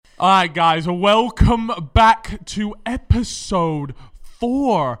All right, guys, welcome back to episode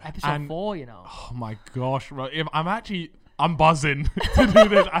 4. Episode 4, you know. Oh my gosh, I'm buzzing to do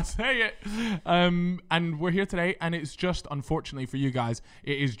this. I say it. And we're here today, and it's just, unfortunately for you guys,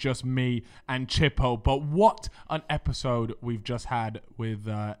 it is just me and Chippo. But what an episode we've just had with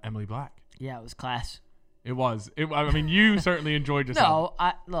Emily Black. Yeah, it was class. It was. I mean, you certainly enjoyed yourself.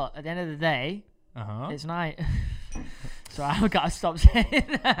 No, look, at the end of the day, It's night. So I've got to stop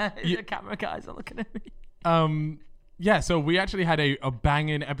saying that. The camera guys are looking at me. Yeah, so we actually had a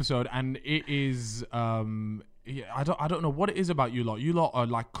banging episode, and it is I don't know what it is about you lot. You lot are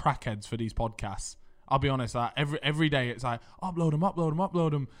like crackheads for these podcasts. I'll be honest. Every day it's like upload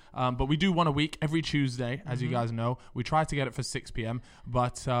them. But we do one a week every Tuesday, as you guys know. We try to get it for 6 p.m.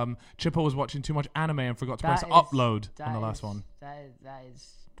 But Chippo was watching too much anime and forgot to press upload on the last one.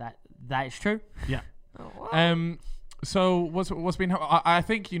 That is true. Yeah. Oh, wow. So what's been? I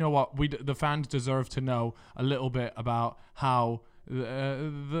think you know what the fans deserve to know a little bit about how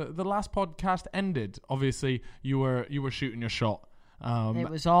the last podcast ended. Obviously, you were shooting your shot. It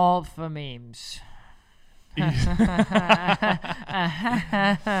was all for memes.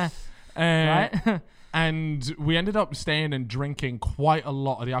 Right? And we ended up staying and drinking quite a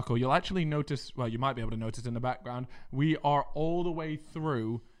lot of the alcohol. You'll actually notice. Well, you might be able to notice in the background. We are all the way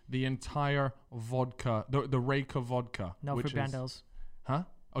through the entire vodka, the Reka vodka. No free Brandels. Huh?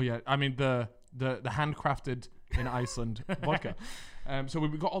 Oh yeah, I mean the handcrafted in Iceland vodka. So we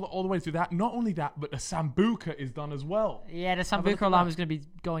got all the way through that. Not only that, but the Sambuca is done as well. Yeah, the Sambuca alarm is going to be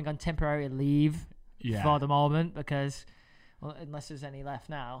going on temporary leave for the moment because, well, unless there's any left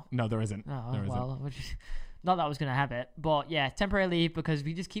now. No, there isn't. Oh, there well, not that I was going to have it. But yeah, temporary leave because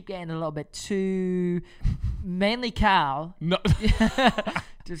we just keep getting a little bit too, mainly Cal. No.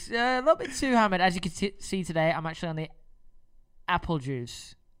 Just a little bit too hammered. As you can see today, I'm actually on the apple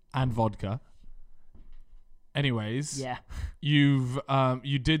juice. And vodka. Anyways, yeah, you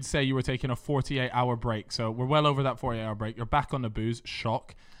did say you were taking a 48-hour break, so we're well over that 48-hour break. You're back on the booze,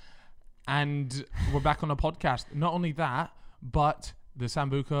 shock, and we're back on the podcast. Not only that, but the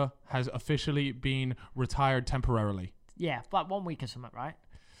Sambuca has officially been retired temporarily. Yeah, like 1 week or something, right?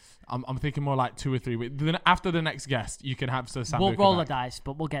 I'm thinking more like 2 or 3 weeks. Then after the next guest, you can have the Sambuca. We'll roll the dice,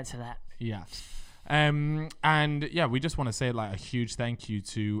 but we'll get to that. Yeah. And yeah, we just want to say like a huge thank you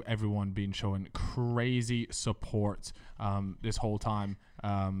to everyone being showing crazy support this whole time.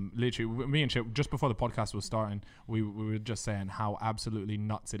 Literally, me and Chip, just before the podcast was starting, we were just saying how absolutely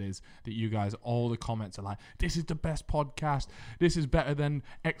nuts it is that you guys, all the comments are like, this is the best podcast, this is better than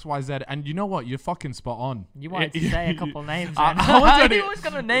XYZ, and you know what, you're fucking spot on. You wanted to say a couple names. I was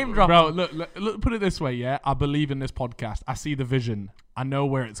going to name drop. Bro, look, put it this way, yeah, I believe in this podcast. I see the vision. I know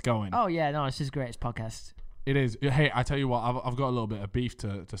where it's going. Oh yeah, no, it's his greatest podcast. It is. Hey, I tell you what, I've got a little bit of beef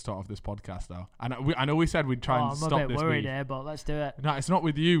to start off this podcast, though. And I know we said we'd try and stop this beef. I'm a bit worried here, but let's do it. No, it's not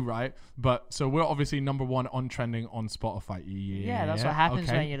with you, right? But so we're obviously number 1 on trending on Spotify. Yeah, that's what happens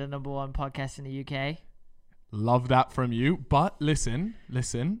when you're the number 1 podcast in the UK. Love that from you. But listen.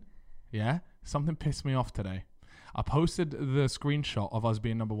 Yeah, something pissed me off today. I posted the screenshot of us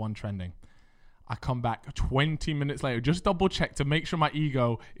being number 1 trending. I come back 20 minutes later, just double check to make sure my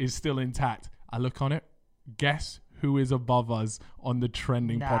ego is still intact. I look on it. Guess who is above us on the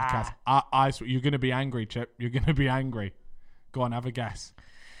trending podcast? I swear, you're going to be angry, Chip. You're going to be angry. Go on, have a guess.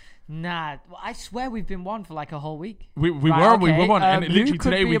 Nah, well, I swear we've been 1 for like a whole week. We were 1. And literally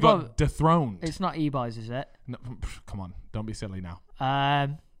today we got dethroned. It's not E-Boys, is it? No, come on, don't be silly now. Do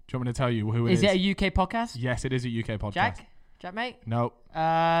you want me to tell you who it is? Is it a UK podcast? Yes, it is a UK podcast. Jack, mate? No.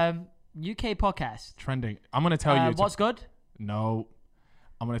 UK podcast. Trending. I'm going to tell you. What's good? No.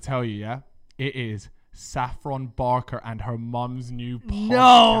 I'm going to tell you, yeah? It is Saffron Barker and her mum's new podcast.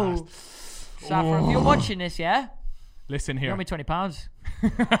 No! Saffron, if you're watching this, yeah? Listen here. You owe me £20.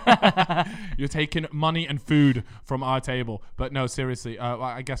 You're taking money and food from our table. But no, seriously,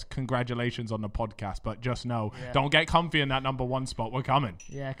 I guess congratulations on the podcast. But just know, don't get comfy in that number 1 spot. We're coming.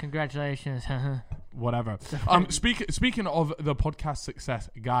 Yeah, congratulations. Whatever. Speaking of the podcast success,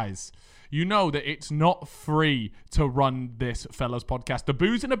 guys, you know that it's not free to run this fellas podcast. The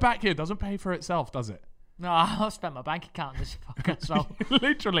booze in the back here doesn't pay for itself, does it? No, I'll spend my bank account on this podcast. So.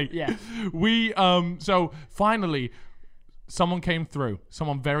 Literally. Yeah. We, so finally, someone came through.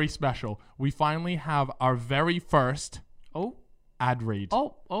 Someone very special. We finally have our very first ad read.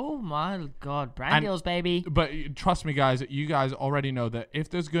 Oh my God. Brand deals, baby. But trust me, guys, you guys already know that if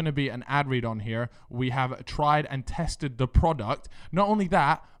there's going to be an ad read on here, we have tried and tested the product. Not only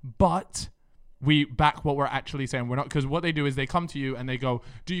that, but we back what we're actually saying. We're not, because what they do is they come to you and they go,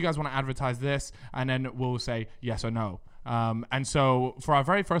 do you guys want to advertise this? And then we'll say yes or no. And so for our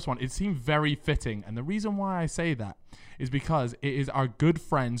very first one, it seemed very fitting. And the reason why I say that is because it is our good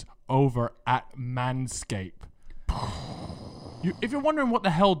friends over at Manscaped. If you're wondering what the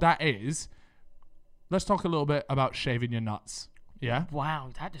hell that is, let's talk a little bit about shaving your nuts. Yeah?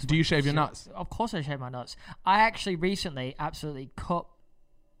 Wow. That just Do you shave your nuts? Of course I shave my nuts. I actually recently absolutely cut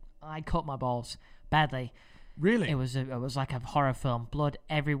my balls badly. Really? It was like a horror film. Blood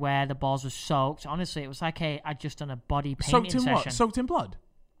everywhere. The balls were soaked. Honestly, it was like I'd just done a body painting Soaked in session. what? Soaked in blood?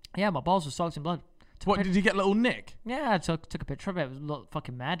 Yeah, my balls were soaked in blood. What, did you get a little nick? Yeah, I took a picture of it. It was looked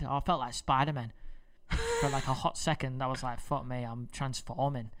fucking mad. I felt like Spider-Man. For like a hot second, I was like, fuck me, I'm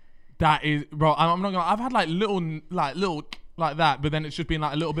transforming. That is, bro, I'm not gonna, I've had like little like that, but then it's just been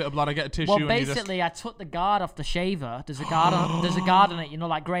like a little bit of blood. I get a tissue. Well, and basically, I took the guard off the shaver. There's a guard on it, you know,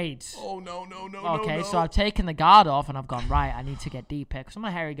 like grades. Oh, no. Okay, so I've taken the guard off and I've gone, right, I need to get deeper because I'm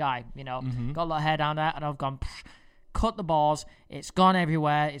a hairy guy, you know. Got a lot of hair down there and I've gone, cut the balls. It's gone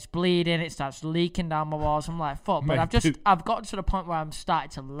everywhere. It's bleeding. It starts leaking down my balls. I'm like, fuck. But I've gotten to the point where I'm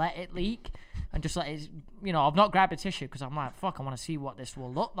starting to let it leak and just let it, you know, I've not grabbed a tissue because I'm like, fuck, I want to see what this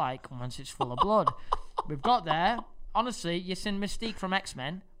will look like once it's full of blood. We've got there. Honestly, you seen Mystique from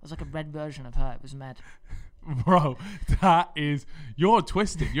X-Men. It was like a red version of her. It was mad. Bro, you're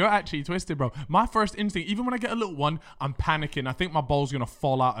twisted. You're actually twisted, bro. My first instinct, even when I get a little one, I'm panicking. I think my ball's going to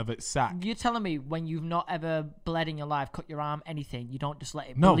fall out of its sack. You're telling me when you've not ever bled in your life, cut your arm, anything, you don't just let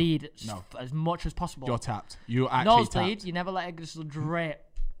it No. bleed No. as much as possible? You're tapped. You're actually Nosebleed, tapped. you never let it just drip.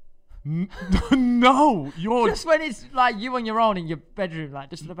 No, you're... Just when it's like you on your own in your bedroom,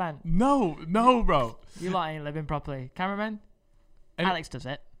 like just for the band. No, bro. You lot ain't living properly. Cameraman? Alex does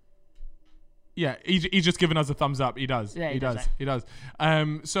it. Yeah, he's just giving us a thumbs up. He does. Yeah, he does. He does.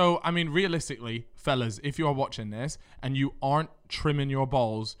 So, I mean, realistically, fellas, if you're watching this and you aren't trimming your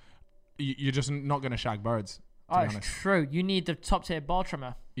balls, you're just not going to shag birds. Oh, it's true. You need the top tier ball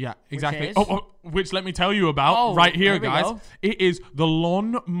trimmer. Yeah, exactly. Which is? Which let me tell you about right here, guys. Go. It is the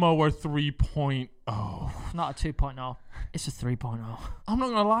Lawnmower 3.0. Not a 2.0. It's a 3.0. I'm not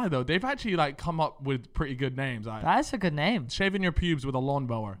gonna lie though, they've actually like come up with pretty good names. That's a good name. Shaving your pubes with a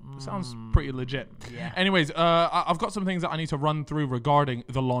lawnmower sounds pretty legit. Yeah. Anyways, I've got some things that I need to run through regarding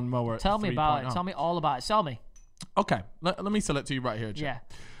the Lawnmower. Tell me about 3.0. it. Tell me all about it. Sell me. Okay, let me sell it to you right here, Chip. Yeah.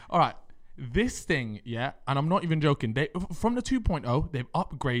 All right. This thing, yeah, and I'm not even joking. From the 2.0, they've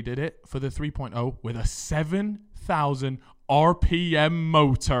upgraded it for the 3.0 with a 7,000 RPM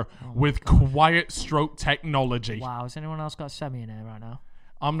motor with quiet stroke technology. Wow, has anyone else got a semi in here right now?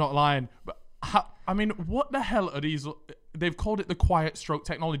 I'm not lying. But I mean, what the hell are these? They've called it the quiet stroke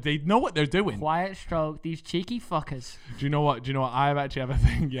technology. They know what they're doing. Quiet stroke, these cheeky fuckers. Do you know what? I actually have a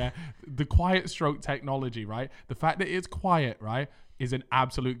thing, yeah. The quiet stroke technology, right? The fact that it's quiet, right, is an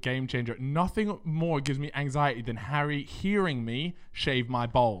absolute game changer. Nothing more gives me anxiety than Harry hearing me shave my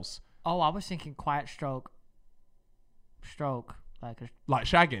balls. Oh, I was thinking quiet stroke. Stroke. Like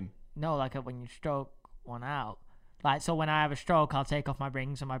shagging? No, when you stroke one out. Like, so when I have a stroke, I'll take off my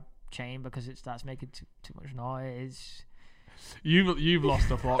rings and my chain because it starts making too much noise. You've lost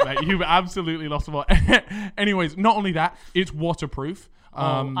the plot, mate. You've absolutely lost the plot. Anyways, not only that, it's waterproof.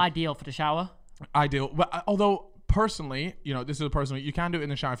 Ideal for the shower. Ideal. But, although, personally, this is a personal, you can do it in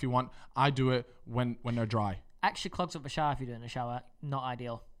the shower if you want. I do it when they're dry. Actually clogs up the shower if you do it in the shower. Not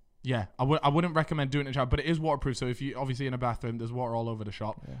ideal. Yeah, I wouldn't recommend doing it in the shower, but it is waterproof. So if you obviously in a bathroom, there's water all over the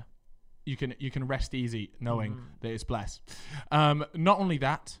shop. Yeah. You can rest easy knowing that it's blessed. Not only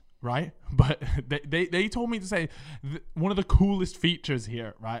that, right? But they told me to say one of the coolest features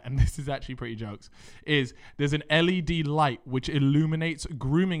here, right? And this is actually pretty jokes. Is there's an LED light which illuminates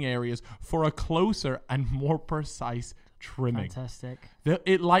grooming areas for a closer and more precise trimming. Fantastic.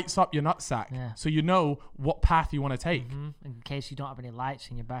 It lights up your nutsack, so you know what path you want to take. In case you don't have any lights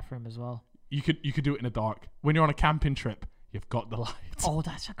in your bathroom as well. You could do it in the dark. When you're on a camping trip, you've got the lights. Oh,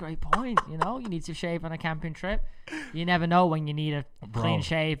 that's a great point. You need to shave on a camping trip. You never know when you need a clean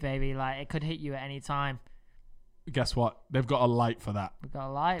shave, baby. Like, it could hit you at any time. Guess what? They've got a light for that. We've got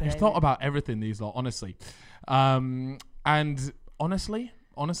a light, They've thought about everything, these lot, honestly. And honestly,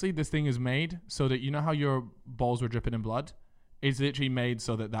 this thing is made so that, you know how your balls were dripping in blood? It's literally made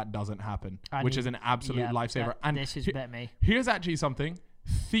so that doesn't happen, which is an absolute lifesaver. And this has bit me. Here's actually something.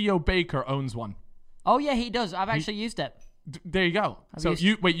 Theo Baker owns one. Oh, yeah, he does. I've actually used it. There you go.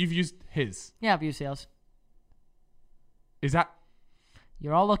 You've used his. Yeah, I've used his. Is that?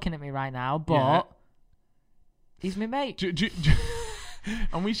 You're all looking at me right now, but he's my mate.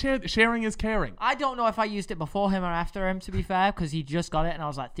 And we sharing is caring. I don't know if I used it before him or after him, to be fair, because he just got it, and I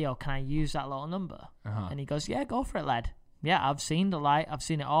was like, Theo, can I use that little number? And he goes, yeah, go for it, lad. Yeah, I've seen the light. I've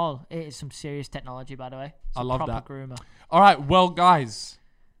seen it all. It is some serious technology, by the way. It's I a love proper that. groomer. All right, well, guys,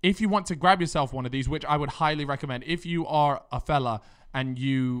 if you want to grab yourself one of these, which I would highly recommend, if you are a fella and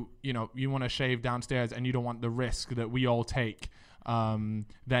you want to shave downstairs and you don't want the risk that we all take, then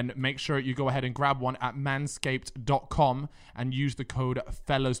make sure you go ahead and grab one at manscaped.com and use the code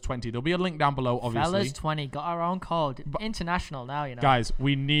fellas20. There'll be a link down below, obviously. Fellas20 got our own code. International now, you know. Guys,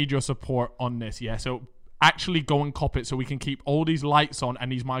 we need your support on this, yeah? So actually go and cop it so we can keep all these lights on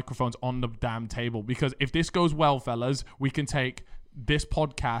and these microphones on the damn table. Because if this goes well, fellas, we can take this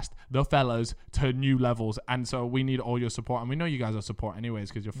podcast, the fellas, to new levels. And so we need all your support. And we know you guys are support anyways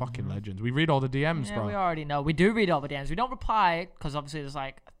because you're fucking legends. We read all the DMs, Yeah, bro. we already know. We do read all the DMs. We don't reply because obviously there's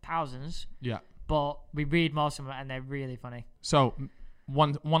like thousands. Yeah. But we read most of them and they're really funny. So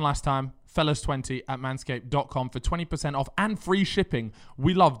one last time, fellas20 at manscaped.com for 20% off and free shipping.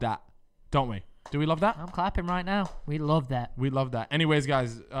 We love that, don't we? Do we love that? I'm clapping right now. We love that. We love that. Anyways,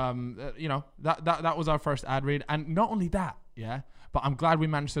 guys, that was our first ad read. And not only that, yeah, but I'm glad we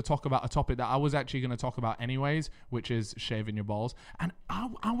managed to talk about a topic that I was actually going to talk about anyways, which is shaving your balls. And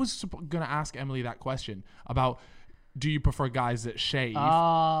I was going to ask Emily that question about, do you prefer guys that shave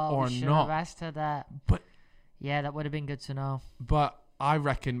or we should not? have asked her that. But yeah, that would have been good to know. But I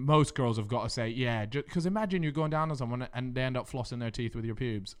reckon most girls have got to say, yeah, because imagine you're going down on someone and they end up flossing their teeth with your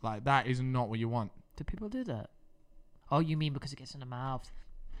pubes. Like, that is not what you want. Do people do that? Oh, you mean because it gets in the mouth?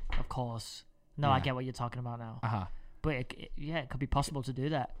 Of course. No, Yeah. I get what you're talking about now. Uh-huh. But it could be possible to do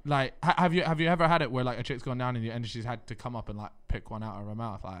that. Like, have you ever had it where, like, a chick's gone down and she's had to come up and, like, pick one out of her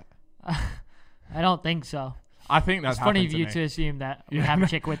mouth? Like, I don't think so. I think that's It's funny of happened you to to me. assume that we have a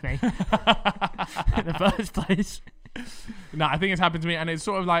chick with me in the first place. No, I think it's happened to me, and it's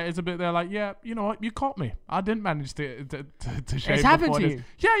sort of like, it's a bit there like, yeah, you know what, you caught me. I didn't manage to shave. It's happened before to this.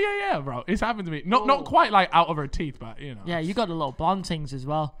 you? Yeah, bro. It's happened to me. Not quite like out of her teeth, but you know. Yeah, you got the little blonde things as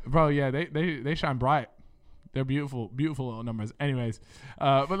well. Bro, yeah, they shine bright. They're beautiful little numbers. Anyways,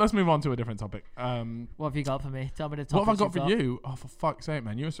 but let's move on to a different topic. What have you got for me? Tell me the What topics have I got you've for you? Oh, for fuck's sake,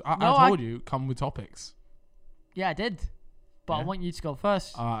 man! I No, told you, come with topics. Yeah, I did. But I Yeah? want you to go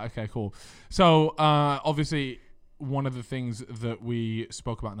first. Okay, cool. So, obviously, one of the things that we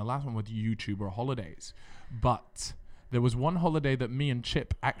spoke about in the last one was YouTuber holidays. But there was one holiday that me and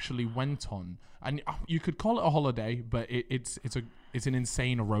Chip actually went on. And you could call it a holiday, but it's an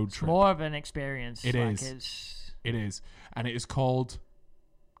insane road trip. More of an experience. It like is. It's It is. And it is called...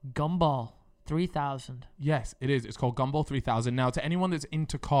 Gumball 3000. Yes, it is. It's called Gumball 3000. Now, to anyone that's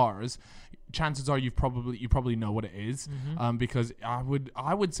into cars, chances are you probably know what it is, because I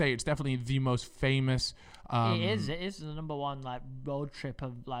would say it's definitely the most famous. It is the number one like road trip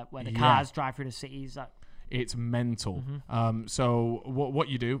of like where the Yeah. cars drive through the cities. Like, It's mental. So what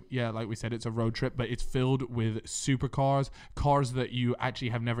you do, yeah, like we said, it's a road trip, but it's filled with supercars, cars that you actually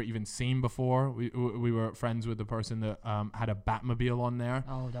have never even seen before. We were friends with the person that had a Batmobile on there.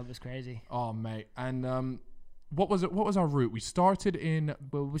 oh, that was crazy. Oh, mate. And what was it? What was our route? We started in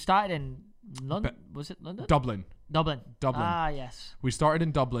Well, we started in London. Was it London? Dublin. Dublin. Dublin. Ah, yes. We started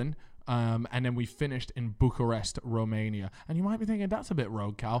in Dublin, and then we finished in Bucharest, Romania. And you might be thinking, that's a bit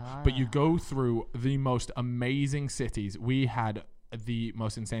rogue, Cal. But you go through the most amazing cities. We had the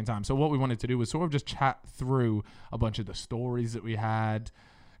most insane time. So what we wanted to do was sort of just chat through a bunch of the stories that we had,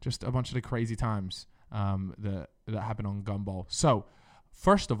 just a bunch of the crazy times that happened on Gumball. So,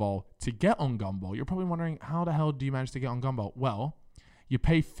 first of all, to get on Gumball, you're probably wondering, how the hell do you manage to get on Gumball? Well, you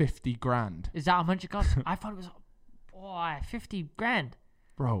pay 50 grand. Is that how much it costs? I thought it was 50 grand.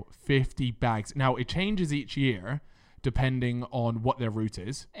 Bro, 50 bags. Now, it changes each year depending on what their route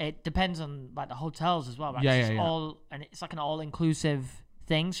is. It depends on like the hotels as well. Right? Yeah, It's yeah, yeah. and it's like an all-inclusive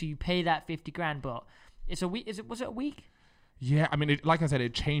thing. So you pay that 50 grand, but it's a week. Was it a week? Yeah, I mean, like I said,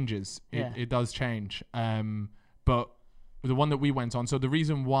 it changes. Yeah. It does change. But the one that we went on, so the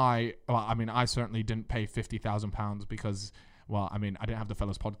reason why, well, I mean, I certainly didn't pay £50,000 because, well, I mean, I didn't have the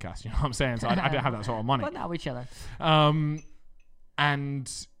Fellas podcast, you know what I'm saying? So I didn't have that sort of money. But now we're chilling.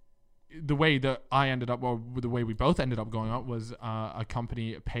 And the way that I ended up, or the way we both ended up going up, was a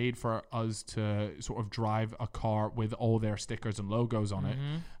company paid for us to sort of drive a car with all their stickers and logos on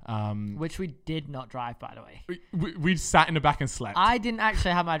it. Which we did not drive, by the way. We sat in the back and slept. I didn't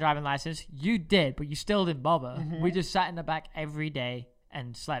actually have my driving license. You did, but you still didn't bother. Mm-hmm. We just sat in the back every day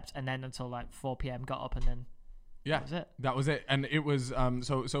and slept, and then until like 4 p.m. got up, and then Yeah, that was it. And it was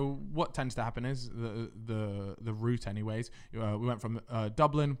so what tends to happen is the route anyways. We went from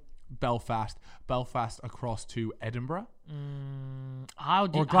Dublin, Belfast across to Edinburgh. How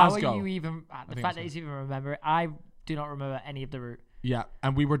Or are Glasgow. you even? The fact that you even remember it, I do not remember any of the route. Yeah,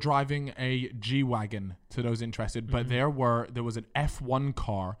 and we were driving a G-Wagon, to those interested, but there was an F1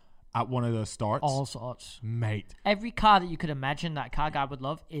 car at one of those starts. All sorts. Mate. Every car that you could imagine that car guy would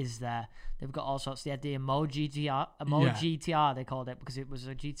love is there. They've got all sorts. They had the GTR, they called it, because it was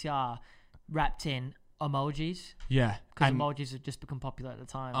a GTR wrapped in emojis. Yeah. Because emojis had just become popular at the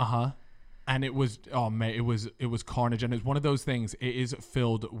time. Uh-huh. And it was, oh mate, it was carnage. And it's one of those things, it is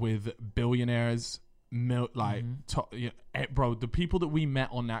filled with billionaires, bro, the people that we met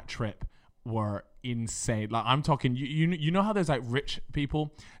on that trip were insane. Like, I'm talking, you know how there's like rich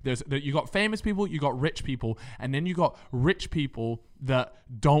people, you got famous people, you got rich people, and then you got rich people that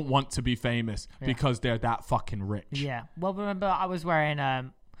don't want to be famous because they're that fucking rich. Yeah. Well, remember I was wearing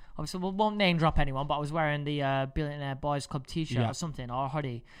obviously we won't name drop anyone, but I was wearing the Billionaire Boys Club t-shirt or something, or a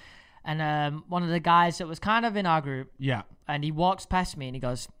hoodie, and one of the guys that was kind of in our group, and he walks past me and he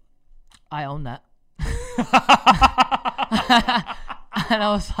goes, I own that. And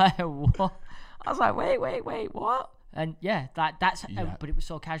I was like, what? I was like, wait, what? And that's but it was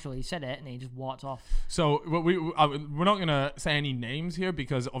so casual. He said it and he just walked off. So we're not gonna say any names here,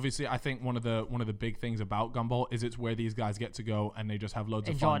 because obviously I think one of the big things about Gumball is it's where these guys get to go and they just have loads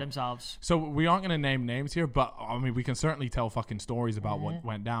of fun. Enjoy themselves. So we aren't gonna name names here, but I mean we can certainly tell fucking stories about what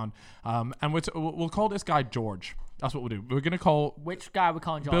went down. And we'll call this guy George. That's what we'll do. We're gonna call which guy we're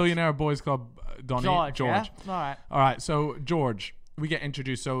calling George? Billionaire Boys Club Donnie. George. Yeah? All right. So George, we get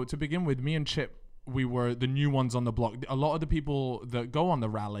introduced. So to begin with, me and Chip, we were the new ones on the block. A lot of the people that go on the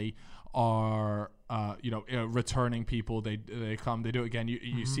rally are, returning people. They come, they do it again.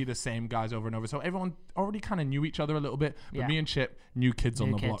 You see the same guys over and over. So everyone already kind of knew each other a little bit. But me and Chip, new kids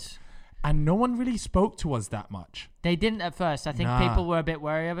on the block. And no one really spoke to us that much. They didn't at first. I think people were a bit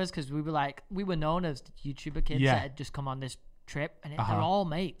wary of us because we were known as YouTuber kids that had just come on this trip. And they're all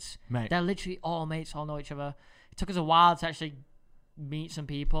mates. Mate. They're literally all mates, all know each other. It took us a while to actually meet some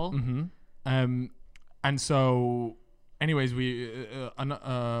people. And so, anyways, we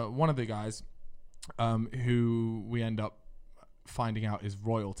one of the guys who we end up finding out is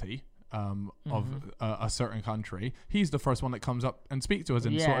royalty of a certain country. He's the first one that comes up and speaks to us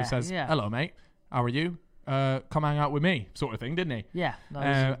and sort of says, "Hello, mate. How are you? Come hang out with me," sort of thing, didn't he? Yeah.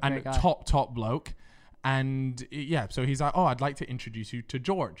 And top bloke. And so he's like, "Oh, I'd like to introduce you to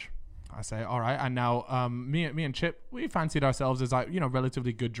George." I say, all right. And now me and Chip, we fancied ourselves as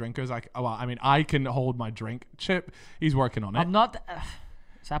relatively good drinkers. Like, I can hold my drink. Chip, he's working on it. I'm not.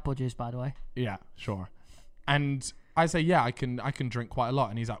 It's apple juice, by the way. Yeah, sure. And I say, I can drink quite a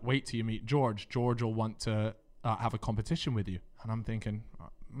lot. And he's like, wait till you meet George. George will want to have a competition with you. And I'm thinking,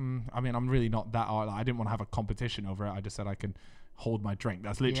 I'm really not that. I didn't want to have a competition over it. I just said I can hold my drink.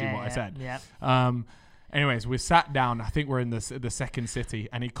 That's literally what I said. Yeah. Anyways, we sat down. I think we're in the second city,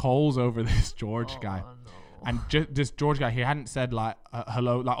 and he calls over this George guy. No. And this George guy, he hadn't said like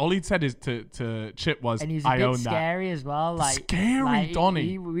hello. Like all he'd said is to Chip was, and he was "I a own bit scary as well." Like scary,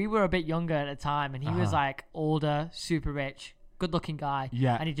 Donnie. We were a bit younger at the time, and he was like older, super rich, good-looking guy.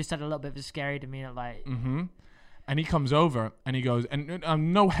 Yeah. And he just had a little bit of a scary demeanor, like. And he comes over and he goes, and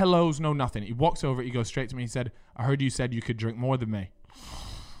no hellos, no nothing. He walks over. He goes straight to me. He said, "I heard you said you could drink more than me."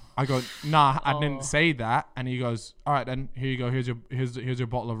 I go, nah, I didn't say that. And he goes, all right, then here you go. Here's your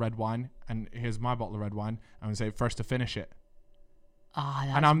bottle of red wine, and here's my bottle of red wine. I'm gonna say first to finish it.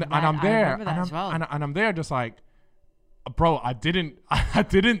 And I'm there, and I'm there, just like, bro, I didn't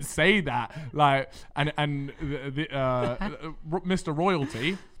say that. Like, and Mr.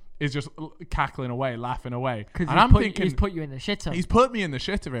 Royalty is just cackling away, laughing away, and I'm thinking he's put you in the shitter. He's put me in the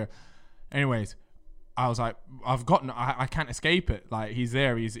shitter here. Anyways. I was like, I can't escape it. Like, he's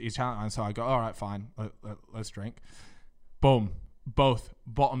there, he's challenging. And so I go, all right, fine, let's drink. Boom, both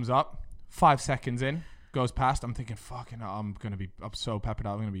bottoms up. 5 seconds in, goes past. I'm thinking, fucking, I'm so peppered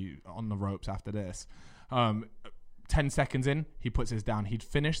out. I'm gonna be on the ropes after this. 10 seconds in, he puts his down. He'd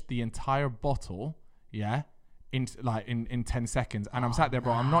finished the entire bottle, in 10 seconds. And I'm sat there,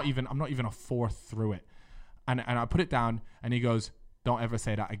 bro. I'm not even a fourth through it. And I put it down, and he goes, "Don't ever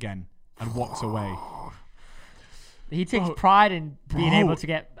say that again," and walks away. He takes pride in being able to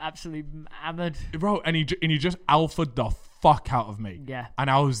get absolutely hammered. Bro, and he just alphaed the fuck out of me. Yeah. And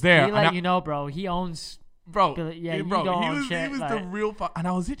I was there. He let you know, bro. He owns... Bro, he was the real... And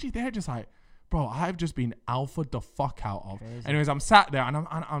I was literally there just like, bro, I've just been alphaed the fuck out of. Crazy. Anyways, I'm sat there, and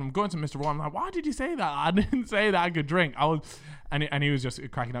I'm going to Mr. Roy. I'm like, why did you say that? I didn't say that I could drink. And he was just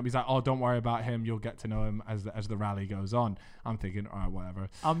cracking up. He's like, oh, don't worry about him. You'll get to know him as the rally goes on. I'm thinking, all right, whatever.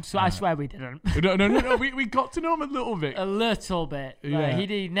 I swear we didn't. No. We got to know him a little bit. A little bit. Yeah.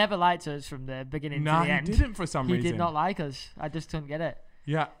 He never liked us from the beginning to the end. He didn't for some reason. He did not like us. I just couldn't get it.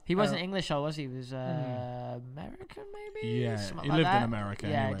 Yeah. He wasn't English, though, was he? He was American, maybe? Yeah, Something he like lived that. in America.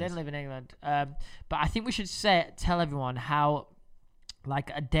 Yeah, anyways. he did live in England. But I think we should tell everyone how,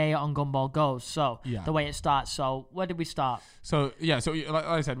 like, a day on Gumball goes. So, the way it starts. So, where did we start? So, yeah, so like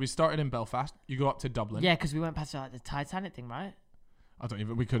I said, we started in Belfast. You go up to Dublin. Yeah, because we went past like, the Titanic thing, right? I don't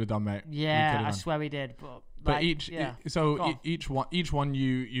even. We could have done, mate. Yeah, I swear we did. But like, each one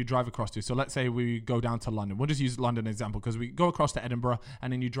you drive across to. So let's say we go down to London. We'll just use London as an example because we go across to Edinburgh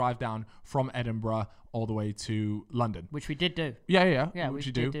and then you drive down from Edinburgh all the way to London, which we did do. Yeah, which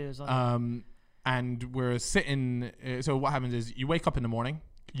you did do. As well. And we're sitting. So what happens is you wake up in the morning,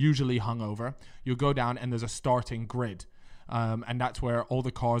 usually hungover. You go down and there's a starting grid, and that's where all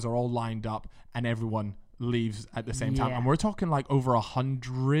the cars are all lined up and everyone leaves at the same time. And we're talking like over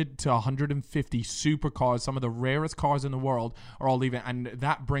 100 to 150 supercars, some of the rarest cars in the world, are all leaving, and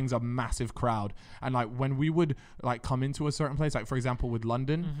that brings a massive crowd. And like when we would like come into a certain place, like for example with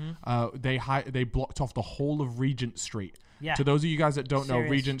London, they blocked off the whole of Regent Street. Yeah. To those of you guys that don't know,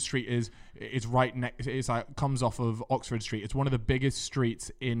 Regent Street is right next. It's like comes off of Oxford Street. It's one of the biggest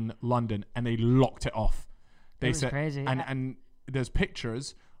streets in London, and they locked it off. They said crazy. And there's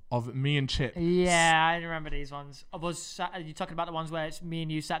pictures of me and Chip. Yeah, I remember these ones. You talking about the ones where it's me and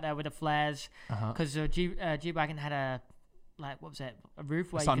you sat there with the flares? Because G-Wagon had a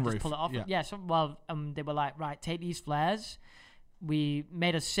roof where you could just pull it off. Yeah. They were like, right, take these flares. We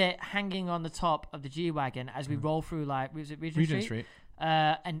made us sit hanging on the top of the G-Wagon as we roll through, like, was it Regent Street?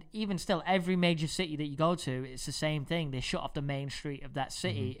 And even still, every major city that you go to, it's the same thing. They shut off the main street of that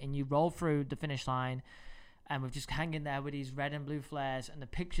city, and you roll through the finish line. And we're just hanging there with these red and blue flares, and the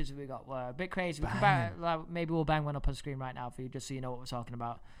pictures that we got were a bit crazy. Maybe we'll bang one up on screen right now for you, just so you know what we're talking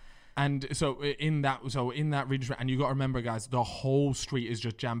about. And so in that region, and you got to remember, guys, the whole street is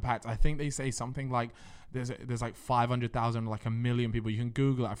just jam packed. I think they say something like there's like 500,000, like 1 million people. You can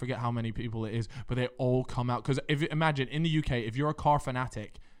Google it. I forget how many people it is, but they all come out. Because imagine in the UK, if you're a car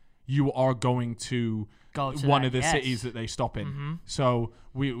fanatic, you are going to one of the cities that they stop in. So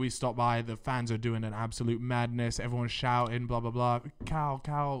we stop by. The fans are doing an absolute madness. Everyone's shouting, blah, blah, blah.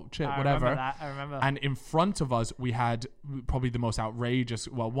 Cow, Chip, whatever. I remember. And in front of us, we had probably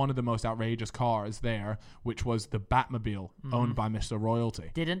one of the most outrageous cars there, which was the Batmobile, owned by Mr.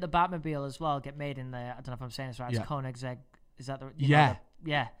 Royalty. Didn't the Batmobile as well get made in the, I don't know if I'm saying this right, it's Koenigsegg. Is that the...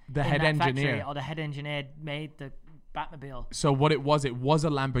 The head engineer. Or the head engineer made the Batmobile. So what it was a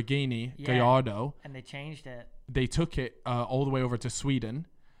Lamborghini Gallardo, and they changed it. They took it all the way over to Sweden,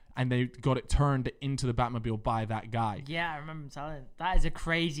 and they got it turned into the Batmobile by that guy. Yeah, I remember him telling. That is a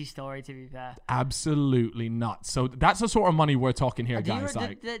crazy story, to be fair. Absolutely nuts. So that's the sort of money we're talking here, guys.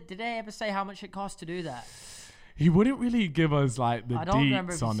 Did they ever say how much it cost to do that? He wouldn't really give us like the deets on it. I don't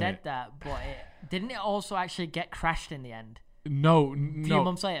remember if he said that, but didn't it also actually get crashed in the end? No. A few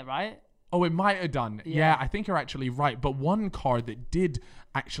months later, right? Oh, it might have done. Yeah, I think you're actually right. But one car that did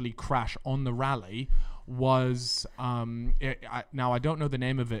actually crash on the rally was now I don't know the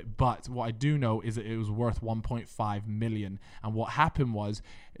name of it, but what I do know is that it was worth 1.5 million. And what happened was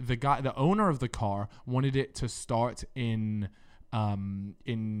the owner of the car wanted it to start in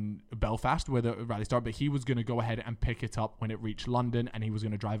Belfast where the rally started, but he was going to go ahead and pick it up when it reached London, and he was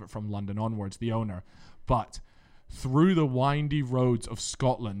going to drive it from London onwards, the owner. But through the windy roads of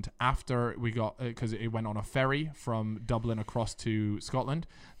Scotland, after we got, because it went on a ferry from Dublin across to Scotland,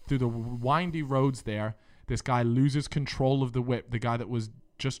 through the windy roads there, this guy loses control of the whip. The guy that was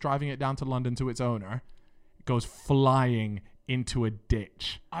just driving it down to London to its owner goes flying into a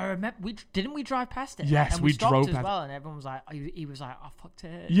ditch. I remember, didn't we drive past it? Yes, and we drove as past well, and everyone was like, he was like, I fucked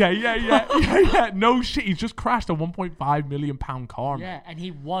it. Yeah. No shit, he's just crashed a 1.5 million pound car. Yeah, man. And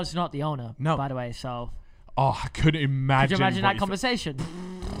he was not the owner, by the way, so... Oh, I couldn't imagine. Could you imagine that conversation?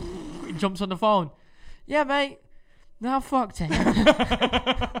 He jumps on the phone. Yeah, mate. No, I fucked it.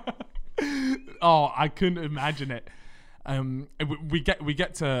 Oh, I couldn't imagine it. We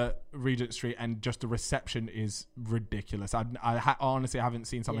get to Regent Street, and just the reception is ridiculous. I honestly haven't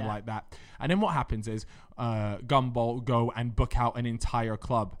seen something like that. And then what happens is Gumball go and book out an entire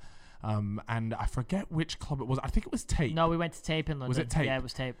club. And I forget which club it was. I think it was Tape. No, we went to Tape in London. Was it Tape? Yeah, it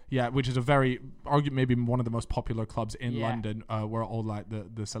was Tape. Yeah, which is maybe one of the most popular clubs in London, where all like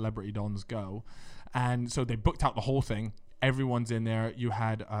the celebrity dons go. And so they booked out the whole thing. Everyone's in there. You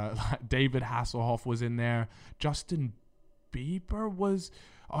had David Hasselhoff was in there. Justin Bieber was.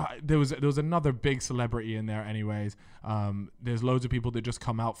 There was another big celebrity in there. Anyways, there's loads of people that just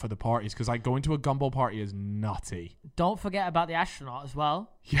come out for the parties, because like going to a Gumball party is nutty. Don't forget about the astronaut as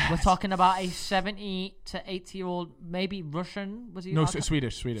well. Yes. We're talking about a 70 to 80-year-old, maybe Russian. Was he? No,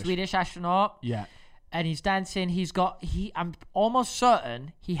 Swedish astronaut. Yeah. and he's dancing. I'm almost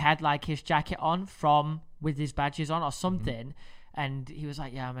certain he had like his jacket on with his badges on or something. And he was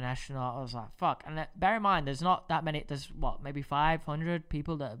like, yeah, I'm an astronaut. I was like, fuck. And bear in mind, there's not that many. There's maybe 500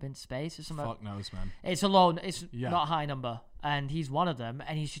 people that have been to space or something. Fuck knows, man. It's not a high number. And he's one of them.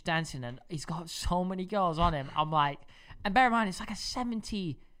 And he's just dancing. And he's got so many girls on him. I'm like, and bear in mind, it's like a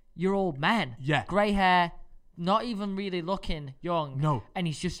 70-year-old man. Yeah. Grey hair, not even really looking young. No. And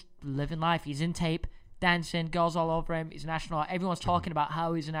he's just living life. He's in tape, dancing, girls all over him. He's an astronaut. Everyone's talking about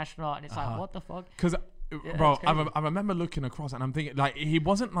how he's an astronaut. And it's like, what the fuck? Because... bro, I remember looking across and I'm thinking, like, he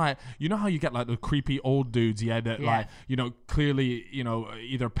wasn't like, you know how you get like the creepy old dudes, that like, clearly,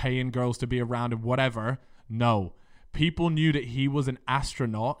 either paying girls to be around and whatever. No. People knew that he was an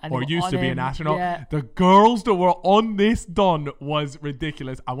astronaut or used to be an astronaut. Yeah. The girls that were on this Don was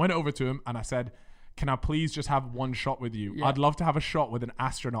ridiculous. I went over to him and I said, can I please just have one shot with you? Yeah. I'd love to have a shot with an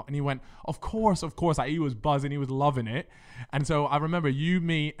astronaut. And he went, of course. Like, he was buzzing. He was loving it. And so I remember you,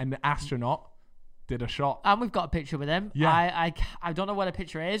 me, and the astronaut did a shot, and we've got a picture with him. Yeah, I don't know what a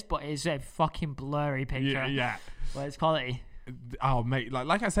picture is, but it's a fucking blurry picture. Yeah. But it's quality. Oh mate,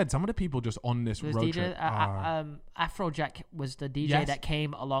 like I said, some of the people just on this road DJ, trip. Afrojack was the DJ that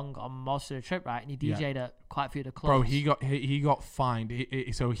came along on most of the trip, right? And he DJ'd at quite a few of the clubs. Bro, he got fined.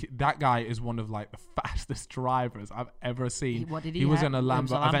 That guy is one of like the fastest drivers I've ever seen. What did he? He was have? in a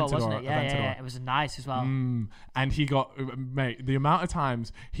Lambo, wasn't it? Yeah. It was nice as well. And he got, mate, the amount of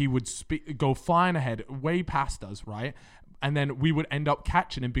times he would go flying ahead, way past us, right? And then we would end up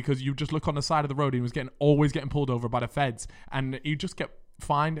catching him because you just look on the side of the road and he was always getting pulled over by the feds. And he just kept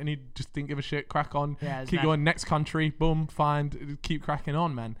fined and he just didn't give a shit, crack on, keep going, next country, boom, fined, keep cracking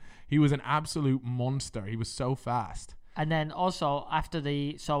on, man. He was an absolute monster. He was so fast. And then also after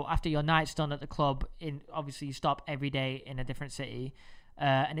your night's done at the club, obviously you stop every day in a different city.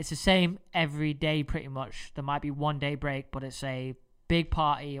 And it's the same every day pretty much. There might be one day break, but it's a big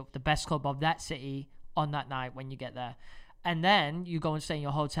party of the best club of that city on that night when you get there. And then you go and stay in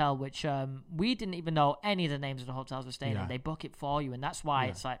your hotel, which we didn't even know any of the names of the hotels we're staying in. They book it for you, and that's why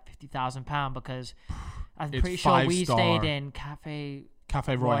it's like £50,000 because I'm pretty sure we stayed in Cafe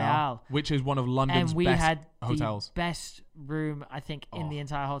Royale, which is one of London's best hotels. The best room, I think, in the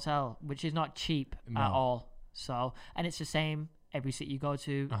entire hotel, which is not cheap at all. So, and it's the same every city you go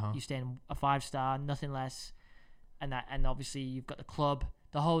to. You stay in a 5-star, nothing less, and obviously you've got the club,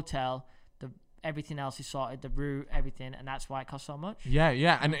 the hotel. Everything else is sorted, the route, everything, and that's why it costs so much.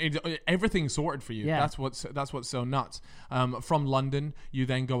 Yeah, and everything's sorted for you. Yeah. That's what's so nuts. From London, you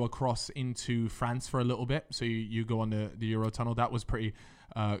then go across into France for a little bit. So you go on the Eurotunnel. That was pretty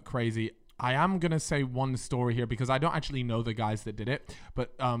crazy. I am going to say one story here because I don't actually know the guys that did it,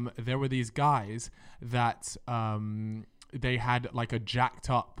 but there were these guys that they had like a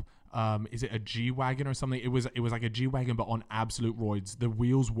jacked up is it a G-Wagon or something? It was like a G-Wagon but on absolute roids. The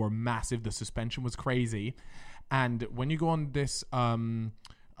wheels were massive, the suspension was crazy, and when you go on this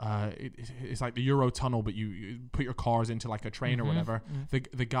it's like the Eurotunnel, but you put your cars into like a train or whatever.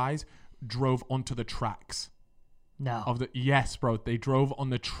 The guys drove onto the tracks. Yes, bro, they drove on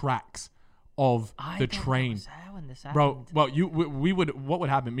the tracks of the train. Bro, well, what would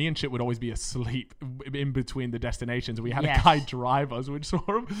happen? Me and Chip would always be asleep in between the destinations. We had a guy drive us, which sort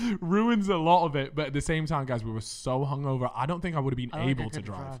of ruins a lot of it. But at the same time, guys, we were so hungover. I don't think I would have been able to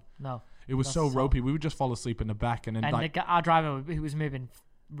drive. No, it was so ropey. We would just fall asleep in the back, and then our driver, he was moving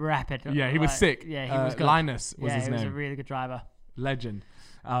rapid. Yeah, he was sick. Yeah, he was good. Linus was his name. He was a really good driver. Legend.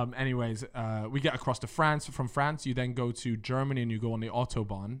 Anyways, we get across to France. From France, you then go to Germany and you go on the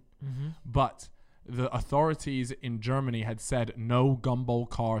Autobahn. But the authorities in Germany had said no gumball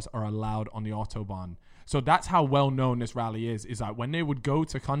cars are allowed on the Autobahn. So that's how well known this rally is that when they would go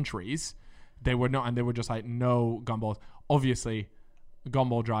to countries, they were not, and they were just like, no gumballs. Obviously,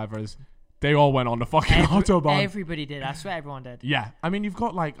 gumball drivers, they all went on the fucking Autobahn. Everybody did. I swear everyone did. Yeah. I mean, you've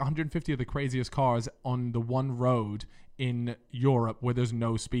got like 150 of the craziest cars on the one road in Europe where there's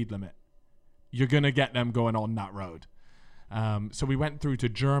no speed limit. You're going to get them going on that road. So we went through to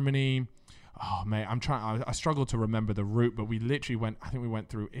Germany. Oh, mate, I struggle to remember the route, but we literally went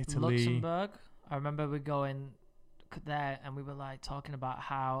through Italy. Luxembourg. I remember we going there and we were like talking about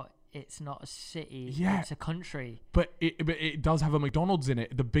how it's not a city, it's a country. But it does have a McDonald's in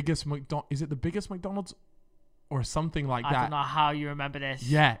it. The biggest is it the biggest McDonald's or something like that? I don't know how you remember this.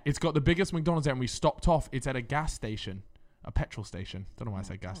 Yeah, it's got the biggest McDonald's there, and we stopped off. It's at a gas station, a petrol station. Don't know why I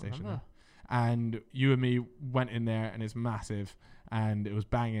said gas station. Remember. And you and me went in there, and it's massive, and it was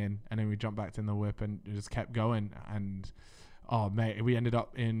banging. And then we jumped back in the whip and just kept going. And oh mate, we ended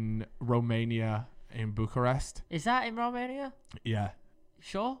up in Romania, in Bucharest. Is that in Romania? Yeah.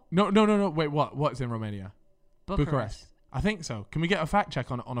 Sure. No. Wait, what? What's in Romania? Bucharest. I think so. Can we get a fact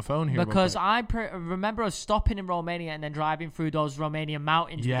check on a phone here? Because I remember us stopping in Romania and then driving through those Romanian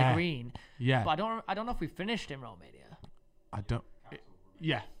mountains with the green. Yeah. But I don't know if we finished in Romania. I don't.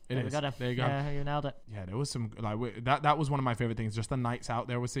 Yeah, it is. There you go. Yeah, you nailed it. Yeah, there was some that was one of my favorite things. Just the nights out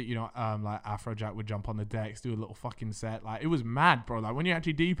there was it. Like Afrojack would jump on the decks, do a little fucking set. Like it was mad, bro. Like when you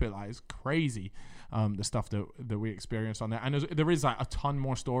actually deep it, like it's crazy. The stuff that we experienced on there, and there is like a ton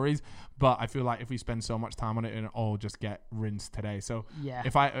more stories. But I feel like if we spend so much time on it, it'll all just get rinsed today. So yeah,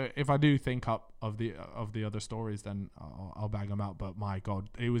 if I do think up of the other stories, then I'll bag them out. But my God,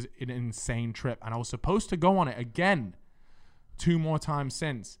 it was an insane trip, and I was supposed to go on it again 2 more times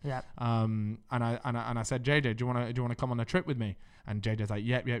since. Yeah. And I said, JJ, do you want to come on a trip with me? And JJ's like,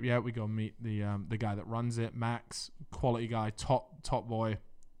 yep. We go meet the guy that runs it, Max, quality guy, top boy.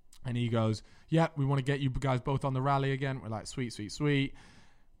 And he goes, yeah, we want to get you guys both on the rally again. We're like, sweet.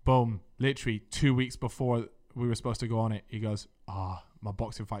 Boom. Literally 2 weeks before we were supposed to go on it, he goes, my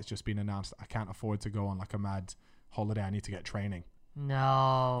boxing fight's just been announced. I can't afford to go on like a mad holiday. I need to get training.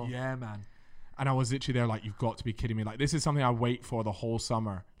 No. Yeah, man. And I was literally there like, you've got to be kidding me. Like, this is something I wait for the whole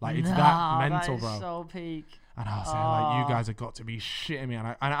summer. Like, it's that mental, that is bro. So peak. And I was there like, you guys have got to be shitting me.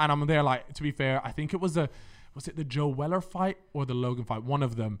 And I'm there like, to be fair, I think it was was it the Joe Weller fight or the Logan fight? One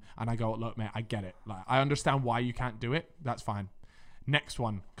of them. And I go, look, mate, I get it. Like, I understand why you can't do it. That's fine. Next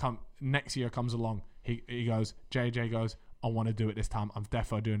year comes along. He goes, JJ goes, I want to do it this time. I'm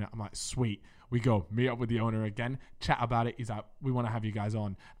defo doing it. I'm like, sweet. We go meet up with the owner again, chat about it. He's like, we want to have you guys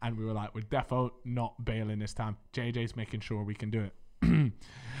on. And we were like, we're defo not bailing this time. JJ's making sure we can do it.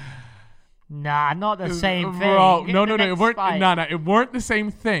 Nah, not the same thing. Bro, no, it weren't the same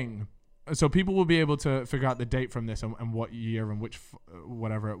thing. So people will be able to figure out the date from this and what year and which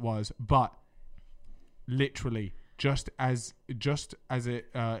whatever it was. But literally, just as it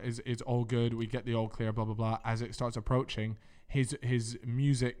is all good, we get the all clear, blah blah blah. As it starts approaching, his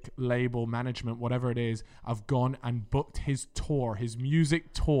music label management, whatever it is, I've gone and booked his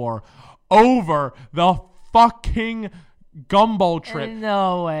music tour, over the fucking Gumball trip.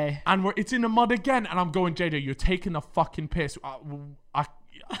 No way. And it's in the mud again, and I'm going, JJ, you're taking the fucking piss.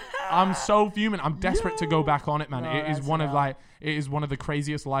 I'm so fuming. I'm desperate to go back on it, man. It is one of the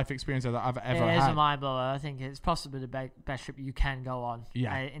craziest life experiences that I've ever had. It is a mind blower. I think it's possibly the best trip you can go on.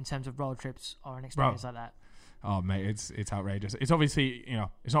 Yeah. In terms of road trips or an experience like that. Oh mate, it's outrageous. It's obviously,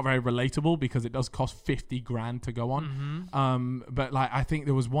 it's not very relatable because it does cost $50,000 to go on. Mm-hmm. But like, I think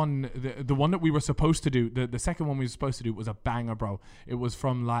there was one, the one that we were supposed to do, the second one we were supposed to do was a banger, bro. It was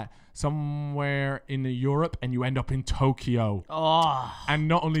from like somewhere in Europe, and you end up in Tokyo. Oh. And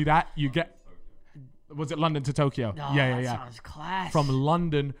not only that, you get, was it London to Tokyo? Oh, yeah. Sounds class. From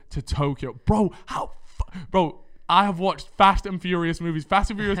London to Tokyo, bro. Bro. I have watched Fast and Furious movies. Fast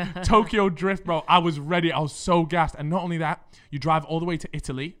and Furious, Tokyo Drift, bro. I was ready. I was so gassed. And not only that, you drive all the way to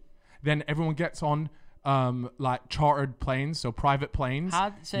Italy. Then everyone gets on like chartered planes, so private planes.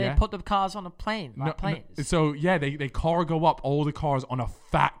 They put the cars on a plane, planes. So yeah, they cargo up all the cars on a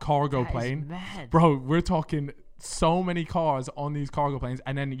fat cargo plane. Is mad. Bro, we're talking so many cars on these cargo planes,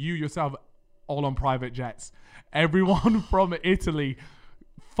 and then you yourself all on private jets. Everyone from Italy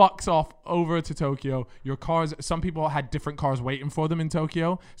fucks off over to Tokyo. Your cars, some people had different cars waiting for them in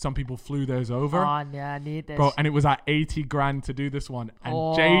Tokyo. Some people flew theirs over. Oh, yeah, I need this. Bro, and it was at $80,000 to do this one. And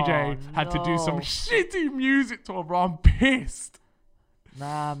JJ had to do some shitty music tour, bro. I'm pissed.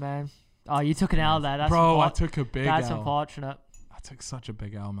 Nah, man. Oh, you took an L there. Bro, I took a big L. That's unfortunate. I took such a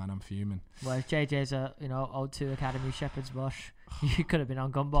big L, man. I'm fuming. Well, if JJ's a, O2 Academy Shepherd's Bush, you could have been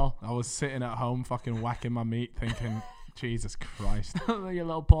on Gumball. I was sitting at home fucking whacking my meat thinking... Jesus Christ. Your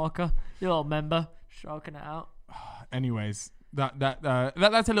little porker, your little member, stroking it out. Anyways,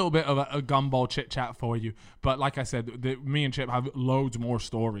 that's a little bit of a Gumball chit chat for you. But like I said, me and Chip have loads more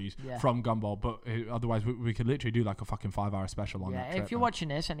stories from Gumball. But otherwise, we could literally do like a fucking 5-hour special on that trip. If you're watching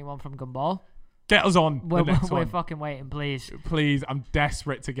this, anyone from Gumball, get us on. We're fucking waiting, please. Please, I'm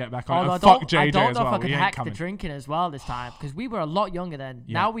desperate to get back on. Although Fuck JJ I don't as know well. if I could hack the drinking as well this time, because we were a lot younger then.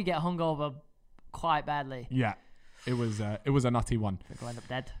 Yeah. Now we get hungover quite badly. Yeah. It was a nutty one. We'll end up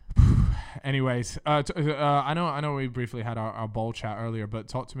dead. Anyways, I know we briefly had our bowl chat earlier, but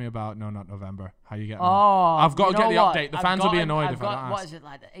talk to me about not November. How you getting? Oh, I've got to get the update. The fans will be annoyed if I don't ask. What is it,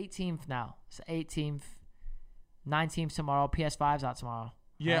 like the 18th now? It's the 18th, 19th tomorrow. PS5's out tomorrow.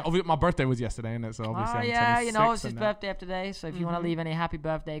 Yeah, obviously my birthday was yesterday, and it's obviously. It's his birthday up today. So if you want to leave any happy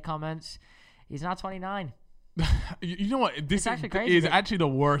birthday comments, he's now 29. You know what? This crazy, is actually the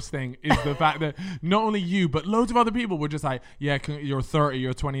worst thing is the fact that not only you, but loads of other people were just like, yeah, you're 30,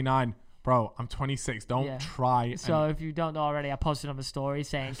 you're 29. Bro, I'm 26. Don't try. So if you don't know already, I posted on the story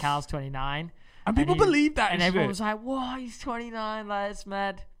saying Cal's 29. And people believe that and shit. everyone was like, whoa, he's 29. Like, it's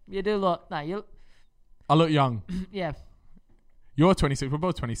mad. You do look. Nah, you. I look young. Yeah. You're 26. We're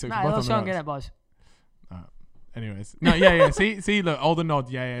both 26. Nah, we're you both look on the young, nose. innit, boys? Anyways. No, yeah. See, look, all the nod.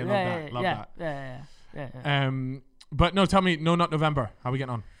 Yeah, love that. Yeah. But no, tell me, no, not November. How are we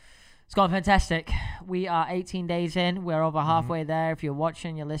getting on? It's gone fantastic. We are 18 days in. We're over halfway there. If you're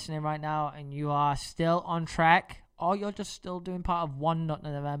watching, you're listening right now, and you are still on track, or you're just still doing part of one nut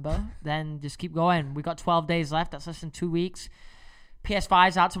in November, then just keep going. We got 12 days left. That's less than 2 weeks.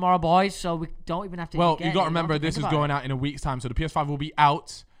 PS5's out tomorrow, boys, so we don't even have to. Well, you got to remember, this is going out in a week's time, so the PS5 will be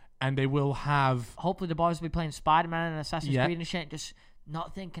out, and they will have. Hopefully, the boys will be playing Spider-Man and Assassin's Creed and shit, just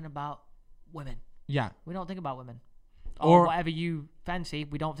not thinking about women. Yeah. We don't think about women. Or whatever you fancy,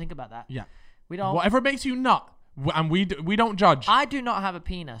 we don't think about that. Yeah. We don't. Whatever makes you nut, and we don't judge. I do not have a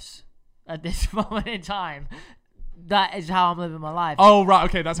penis at this moment in time. That is how I'm living my life. Oh, right.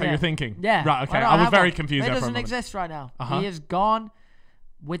 Okay, that's how you're thinking. Yeah. Right, okay. I was very confused there there for a for a moment. moment. Exist right now. Uh-huh. He is gone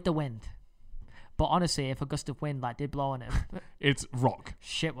with the wind. But honestly, if a gust of wind did blow on him, it's rock.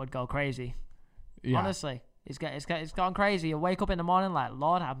 Shit would go crazy. Yeah. Honestly, it's gone crazy. You wake up in the morning like,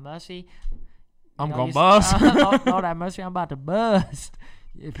 Lord have mercy. I'm gonna burst. Lord have mercy, I'm about to burst.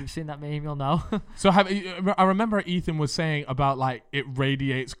 If you've seen that meme, you'll know. So I remember Ethan was saying about like it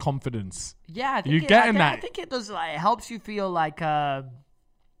radiates confidence. Yeah, I think you getting that? I think it does. Like, it helps you feel like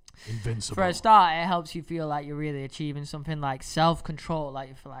invincible. For a start, it helps you feel like you're really achieving something, like self-control. Like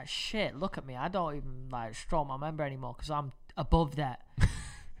you feel like, shit, look at me. I don't even like stroke my member anymore because I'm above that.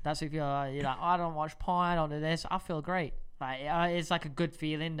 That's if you're like, oh, I don't watch porn. I don't do this. I feel great. Like it's like a good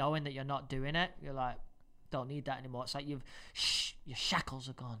feeling knowing that you're not doing it. You're like, don't need that anymore. It's like your shackles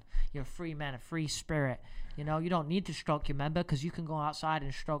are gone. You're a free man, a free spirit. You know, you don't need to stroke your member because you can go outside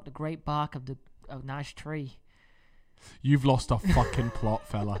and stroke the great bark of a nice tree. You've lost a fucking plot,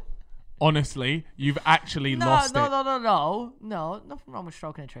 fella. Honestly, you've actually lost it. No, nothing wrong with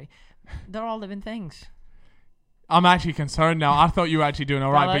stroking a tree. They're all living things. I'm actually concerned now. I thought you were actually doing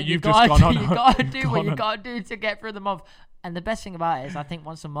all right, but you've just gone on. You gotta do what you gotta do to get through the month. And the best thing about it is, I think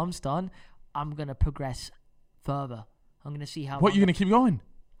once the month's done, I'm gonna progress further. I'm gonna see how. What, you gonna keep going?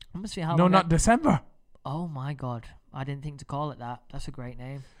 I'm gonna see how. No, not December. Oh my god, I didn't think to call it that. That's a great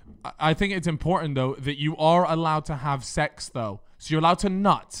name. I think it's important though that you are allowed to have sex though, so you're allowed to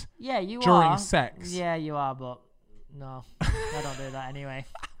nut. Yeah, you are during sex. Yeah, you are, but no, I don't do that anyway.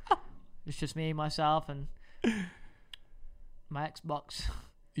 It's just me, myself, and my Xbox.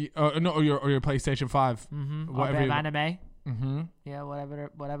 No, or your PlayStation 5. Mm-hmm. Whatever. Or a bit of anime. Mm-hmm. Yeah,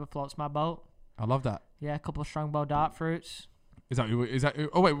 whatever floats my boat. I love that. Yeah, a couple of Strongbow dart fruits. Is that?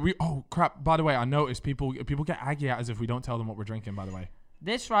 Oh wait, oh crap! By the way, I noticed people get aggy at us if we don't tell them what we're drinking. By the way,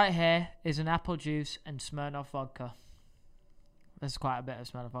 this right here is an apple juice and Smirnoff vodka. There's quite a bit of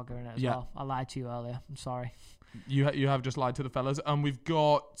Smirnoff vodka in it as well. I lied to you earlier. I'm sorry. You have just lied to the fellas. We've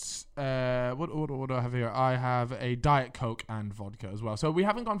got what do I have here? I have a Diet Coke and vodka as well. So we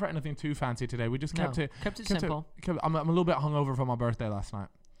haven't gone for anything too fancy today. We just kept it simple. I'm a little bit hungover from my birthday last night,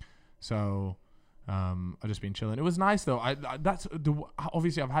 so I've just been chilling. It was nice though.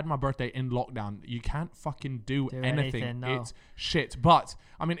 Obviously I've had my birthday in lockdown. You can't fucking do anything. No. It's shit. But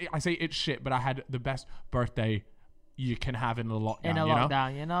I mean, I say it's shit, but I had the best birthday you can have in a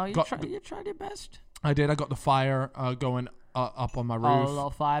lockdown. You tried your best. I did. I got the fire going up on my roof. Oh, a little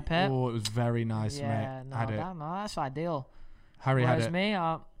fire pit. Oh, it was very nice, mate. Yeah, that's ideal. Harry Whereas had it. me,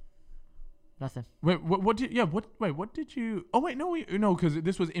 nothing. Wait, what did? Yeah, what did you? Oh wait, no, because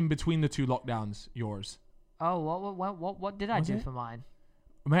this was in between the two lockdowns. Yours. Oh, what did I do for mine?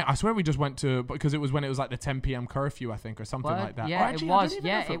 Mate, I swear we just went to, because it was when it was like the 10 p.m. curfew, I think, or something like that. Yeah, actually, it was.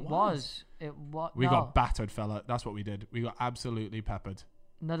 Yeah, it was. It was. We got battered, fella. That's what we did. We got absolutely peppered.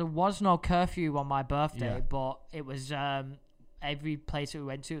 No, there was no curfew on my birthday, but it was every place that we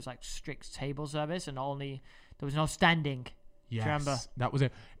went to was like strict table service, and there was no standing. Yes, remember? That was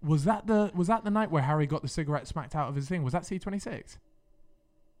it. Was that the night where Harry got the cigarette smacked out of his thing? Was that C26?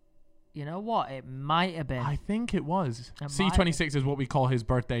 You know what? It might have been. I think it was. C26 is what we call his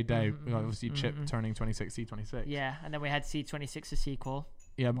birthday day. Obviously, Chip turning 26, C26. Yeah, and then we had C26, the sequel.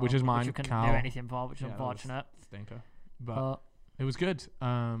 Yeah, which is mine. Which we couldn't do anything for, which is unfortunate. Stinker. But it was good.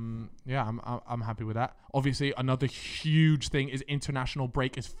 Yeah, I'm happy with that. Obviously, another huge thing is international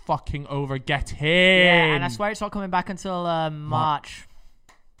break is fucking over. Get in. Yeah, and I swear it's not coming back until March.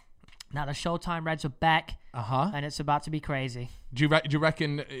 Now the Showtime Reds are back. And it's about to be crazy. Do you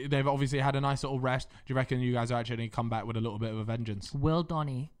reckon they've obviously had a nice little rest? Do you reckon you guys are actually going to come back with a little bit of a vengeance? Will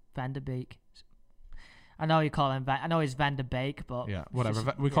Donny van der Beek. I know you call him. I know he's Van der Beek, but Yeah,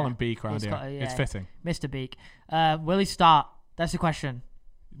 whatever. We call him Beak around here. It's fitting. Mr. Beak. Will he start? That's the question.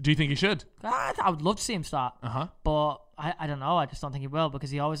 Do you think he should? I would love to see him start. Uh-huh. But I don't know. I just don't think he will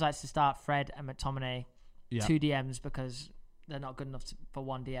because he always likes to start Fred and McTominay, 2 DMs because they're not good enough for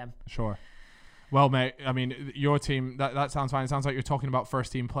 1 DM. Sure. Well, mate, I mean, your team, that sounds fine. It sounds like you're talking about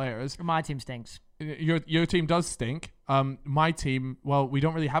first-team players. My team stinks. Your team does stink. My team, well, we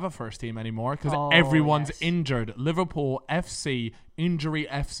don't really have a first team anymore because everyone's injured. Liverpool FC, injury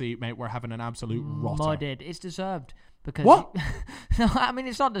FC, mate, we're having an absolute rotter. Mudded. It's deserved. Because what? No, I mean,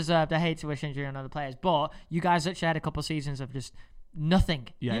 it's not deserved. I hate to wish injury on other players. But you guys actually had a couple of seasons of just nothing.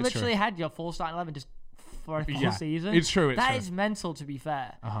 Yeah, you literally had your full starting 11 just for a full season. It's true. That is mental, to be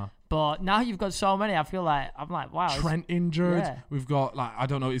fair. Uh-huh. But now you've got so many. I'm like, wow. Trent injured. Yeah. We've got, like, I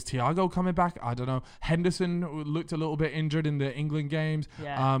don't know, is Thiago coming back? I don't know. Henderson looked a little bit injured in the England games.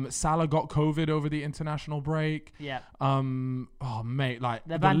 Yeah. Salah got COVID over the international break. Yeah. Oh, mate, like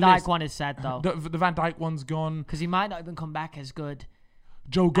the Van Dijk one is sad though. The Van Dijk one's gone because he might not even come back as good.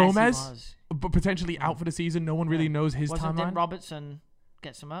 Joe Gomez, but potentially out for the season. No one really knows his timeline. Didn't Robertson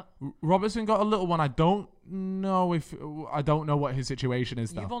get some up? Robertson got a little one. I don't know what his situation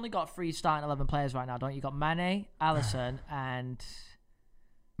is though. You've only got 3 starting 11 players right now, don't you? You got Mane, Alisson, and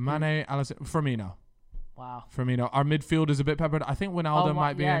Alisson, Firmino. Wow. Firmino. Our midfield is a bit peppered. I think Wijnaldum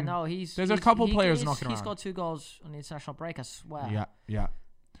might be in. Yeah, no, there's a couple players knocking around. He's got 2 goals on the international break, I swear. Yeah.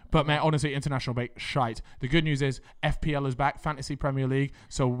 But, mate, honestly, international break, shite. The good news is FPL is back, Fantasy Premier League,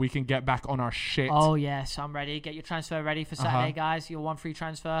 so we can get back on our shit. Oh, yes, I'm ready. Get your transfer ready for Saturday, guys. Your 1 free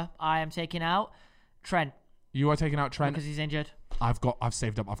transfer. I am taking out Trent. You are taking out Trent? Because he's injured. I've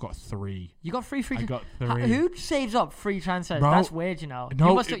saved up. I've got 3. You got 3 free? I got 3. Who saves up free transfers? Bro, that's weird, you know.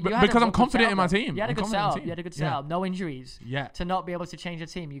 No, because I'm confident in my team. You had a good setup. Yeah. No injuries. Yeah. To not be able to change your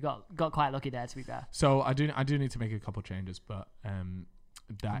team, you got quite lucky there, to be fair. So I do need to make a couple changes, but I'm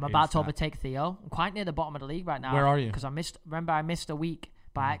about to overtake Theo. I'm quite near the bottom of the league right now. Where are you? Because I missed a week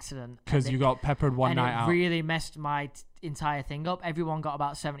by accident. Because you got peppered one night out. And it really messed my entire thing up. Everyone got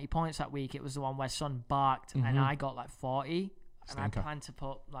about 70 points that week. It was the one where Son barked, and I got like 40. Stinker. And I planned to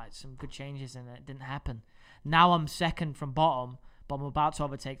put like some good changes in it. It didn't happen. Now I'm second from bottom, but I'm about to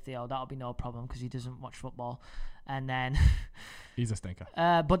overtake Theo. That'll be no problem because he doesn't watch football. And then he's a stinker.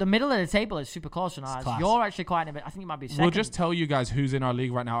 But the middle of the table is super close on ours. You're actually quite a bit. I think you might be second. We'll just tell you guys who's in our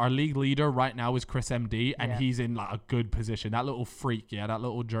league right now. Our league leader right now is Chris MD, and he's in like a good position. That little freak, that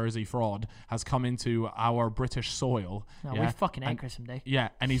little Jersey fraud has come into our British soil. No, we fucking hate Chris MD. Yeah,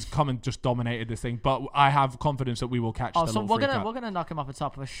 and he's come and just dominated this thing. But I have confidence that we will catch. So we're gonna knock him off the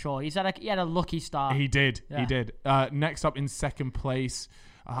top for sure. He had a lucky start. He did. Next up in second place,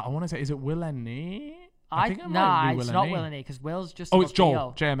 I want to say, is it Willany? It's not Willany because Will's just. Oh, it's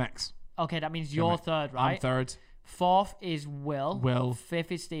Joel JMX. Okay, that means you're third, right? I'm third. 4th is Will.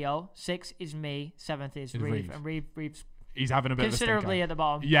 5th is Theo. 6th is me. 7th is Reeve. And Reeve's he's having a bit considerably of a stinker at the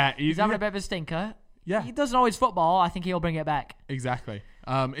bottom. Yeah, he's having a bit of a stinker. Yeah, he doesn't always football. I think he'll bring it back. Exactly.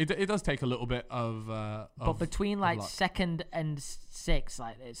 It does take a little bit of. But between like second and 6th,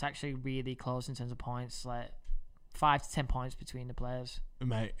 like it's actually really close in terms of points. Like 5 to 10 points between the players.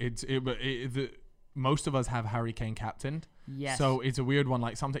 Mate, most of us have Harry Kane captained. Yes. So it's a weird one.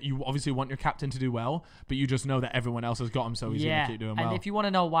 Like sometimes you obviously want your captain to do well, but you just know that everyone else has got him, so he's going to keep doing well. And if you want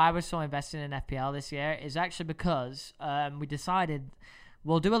to know why we're so invested in FPL this year, is actually because we decided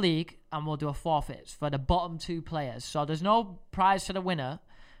we'll do a league and we'll do a forfeit for the bottom 2 players. So there's no prize for the winner,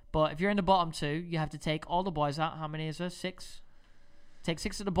 but if you're in the bottom 2, you have to take all the boys out. How many is there? 6? Take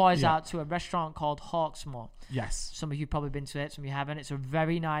 6 of the boys out to a restaurant called Hawksmoor. Yes. Some of you have probably been to it, some of you haven't. It's a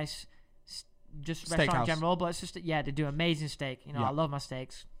very nice just steakhouse. Restaurant in general, but it's just they do amazing steak. I love my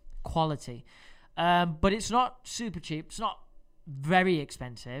steaks, quality. But it's not super cheap. It's not very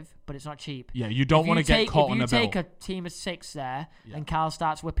expensive, but it's not cheap. Yeah, you don't want to get caught on the bill. If you take a team of 6 there, and Carl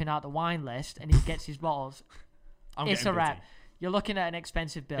starts whipping out the wine list, and he gets his bottles, it's a wrap. You're looking at an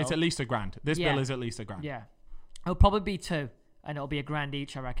expensive bill. It's at least $1,000. This bill is at least $1,000. Yeah, it'll probably be 2. And it'll be $1,000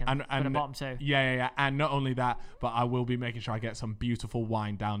 each, I reckon, for the bottom 2. Yeah. And not only that, but I will be making sure I get some beautiful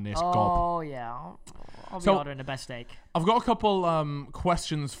wine down this gob. Oh, yeah. I'll be ordering the best steak. I've got a couple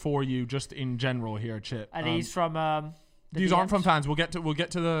questions for you just in general here, Chip. Are these from... These aren't from fans. We'll get to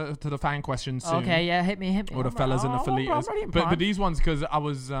the fan questions soon. Okay, yeah, hit me. Or the fellas and the felitas. But these ones, because I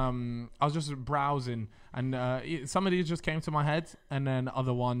was just browsing, and some of these just came to my head, and then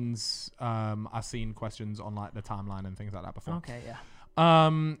other ones I've seen questions on like the timeline and things like that before. Okay, yeah.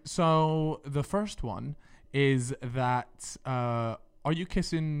 So the first one is that are you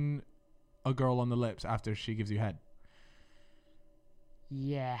kissing a girl on the lips after she gives you head?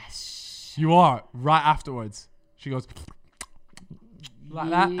 Yes. You are right afterwards. She goes like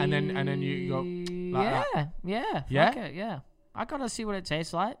that, and then you go like that. Yeah. Fuck it, yeah. I gotta see what it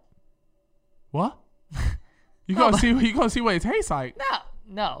tastes like. What? You gotta see. You gotta see what it tastes like.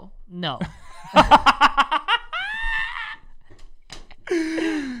 No.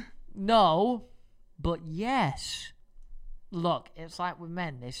 No, but yes. Look, it's like with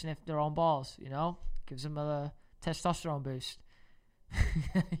men. They sniff their own balls, you know? Gives them a testosterone boost.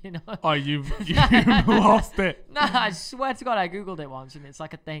 You know? Oh, you've lost it. Nah, I swear to God, I Googled it once and it's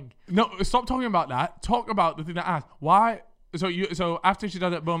like a thing. No, stop talking about that. Talk about the thing that I asked. Why? So after she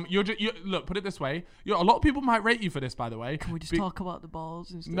does it, boom, you look, put it this way. A lot of people might rate you for this, by the way. Can we just talk about the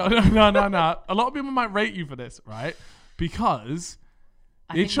balls and stuff? No. A lot of people might rate you for this, right? Because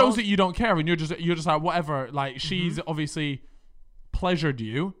it shows that you don't care, and you're just like whatever. Like she's obviously pleasured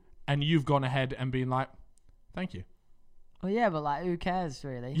you, and you've gone ahead and been like, thank you. Well, yeah, but like, who cares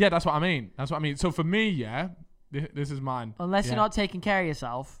really? Yeah, that's what I mean. So for me, yeah, this is mine. Unless you're not taking care of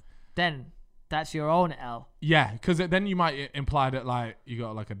yourself, then that's your own L. Yeah, because then you might imply that like you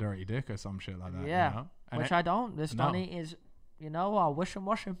got like a dirty dick or some shit like that. Yeah, you know? Which I don't. This Donny is, I'll wish him,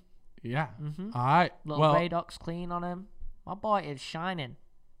 wash him. Yeah. All right. Little Radox clean on him. My boy is shining.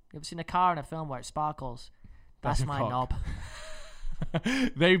 You ever seen a car in a film where it sparkles? That's my knob.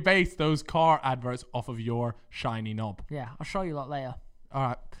 They base those car adverts off of your shiny knob. Yeah, I'll show you a lot later. All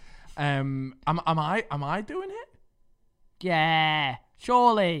right. Am I doing it? Yeah,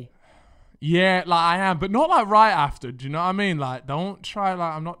 surely. Yeah, like I am, but not like right after. Do you know what I mean? Like, don't try.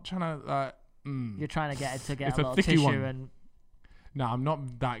 Like, I'm not trying to. Like, You're trying to get it to get it's a little tissue one. And. No, I'm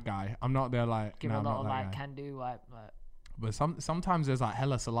not that guy. I'm not there. Like, give no, a little like can do like. But sometimes there's like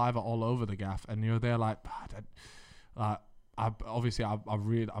hella saliva all over the gaff, and you're there like, I'm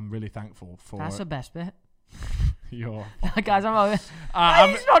really thankful for. That's the best bit. Guys,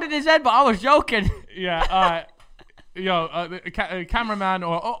 he's nodding his head, but I was joking. Yeah, all right. The cameraman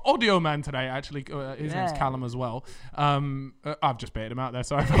or audio man today, actually, his name's Callum as well. I've just baited him out there,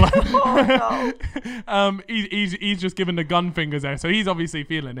 sorry. He's just giving the gun fingers there, so he's obviously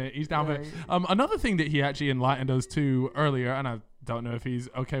feeling it. He's down for it. Another thing that he actually enlightened us to earlier, and I don't know if he's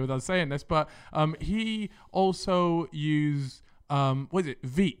okay with us saying this, but he also used, what is it,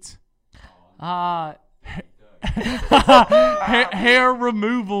 Veet? Hair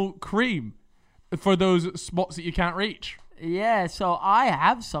removal cream. For those spots that you can't reach. Yeah, so I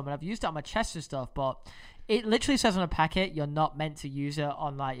have some, and I've used it on my chest and stuff, but it literally says on a packet you're not meant to use it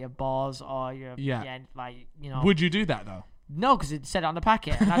on like your balls or your Would you do that though? No, because it said it on the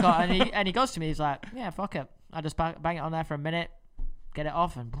packet, and he goes to me, he's like, yeah, fuck it, I just bang it on there for a minute, get it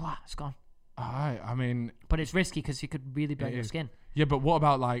off, and blah, it's gone. I mean, but it's risky because you could really burn your skin. Yeah, but what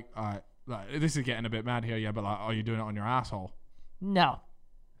about like this is getting a bit mad here, yeah, but like, are you doing it on your asshole? No,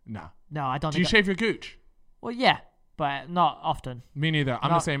 I don't. Do you shave your gooch? Well, yeah, but not often. Me neither.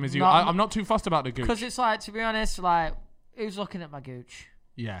 I'm the same as you. I'm not too fussed about the gooch. Because it's like, to be honest, like, who's looking at my gooch?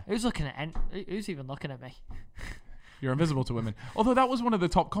 Yeah. Who's even looking at me? You're invisible to women. Although that was one of the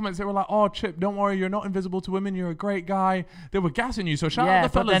top comments. They were like, "Oh, Chip, don't worry, you're not invisible to women. You're a great guy." They were gassing you. So shout out the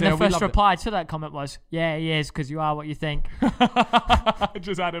fellas there. Yeah, but then the first reply to that comment was, "Yeah, he is, because you are what you think."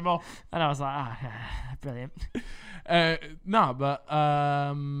 Just had him off, and I was like, brilliant. But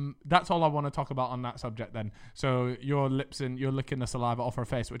that's all I want to talk about on that subject then. So you're licking the saliva off her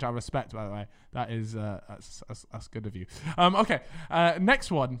face, which I respect, by the way. That is that's good of you. Okay,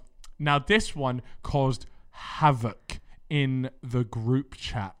 next one. Now this one caused havoc in the group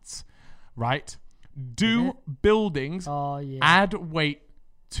chats, right? Do buildings add weight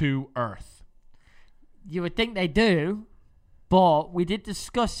to Earth? You would think they do, but we did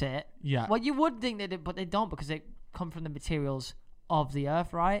discuss it. Yeah. Well, you would think they did, but they don't, because they come from the materials of the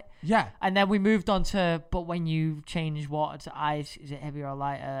Earth, right? Yeah. And then we moved on to, but when you change water to ice, is it heavier or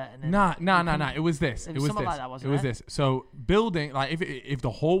lighter? And then nah. It was this. It was something this. like that, wasn't it? It was this. So building, like if the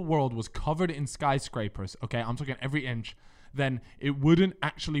whole world was covered in skyscrapers, okay, I'm talking every inch, then it wouldn't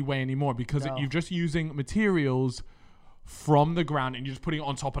actually weigh anymore, because you're just using materials from the ground and you're just putting it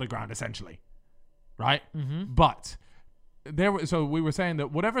on top of the ground, essentially, right? Mm-hmm. But so we were saying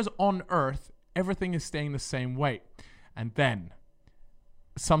that whatever's on Earth, everything is staying the same weight. And then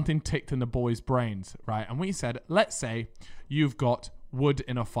something ticked in the boys' brains, right? And we said, let's say you've got wood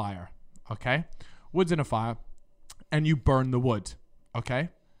in a fire, okay? Wood's in a fire, and you burn the wood, okay?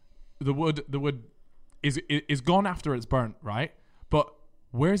 The wood is gone after it's burnt, right? But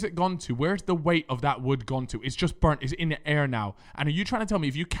where's it gone to? Where's the weight of that wood gone to? It's just burnt. It's in the air now. And are you trying to tell me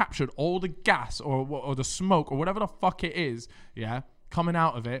if you captured all the gas or the smoke or whatever the fuck it is, yeah, coming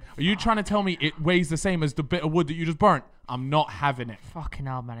out of it, are you trying to tell me it weighs the same as the bit of wood that you just burnt? I'm not having it. Fucking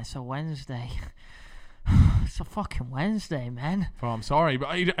hell, man. It's a Wednesday. It's a fucking Wednesday, man. Bro, I'm sorry, but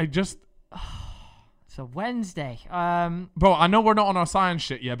I just... It's a Wednesday. Bro, I know we're not on our science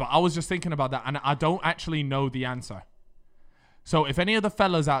shit yet, but I was just thinking about that, and I don't actually know the answer. So if any of the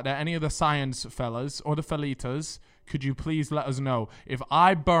fellas out there, any of the science fellas or the fellitas, could you please let us know? If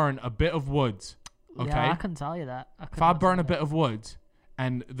I burn a bit of wood, okay? Yeah, I can tell you that. If I burn a bit of wood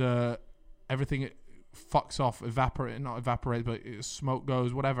and everything fucks off, not evaporate, but smoke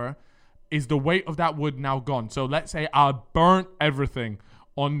goes, whatever, is the weight of that wood now gone? So let's say I burnt everything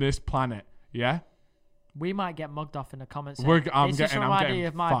on this planet, yeah? We might get mugged off in the comments. I'm this getting reminds me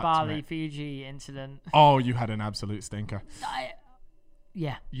of my fucked, Bali, mate. Fiji incident. Oh, you had an absolute stinker.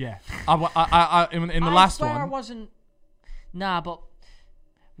 Yeah. Yeah. In the last I swear one. I wasn't. Nah, but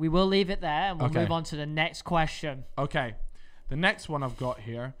we will leave it there and we'll Okay. move on to the next question. Okay. The next one I've got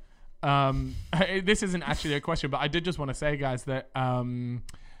here. This isn't actually a question, but I did just want to say, guys, that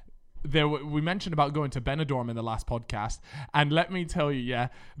we mentioned about going to Benidorm in the last podcast, and let me tell you, yeah,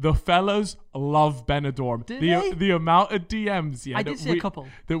 the fellas love Benidorm. The amount of DMs, yeah, I did see a couple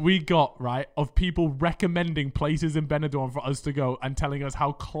that we got, right, of people recommending places in Benidorm for us to go and telling us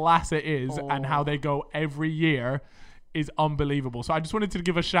how class it is and how they go every year is unbelievable. So I just wanted to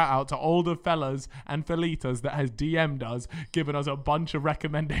give a shout out to all the fellas and fellitas that has DM'd us, giving us a bunch of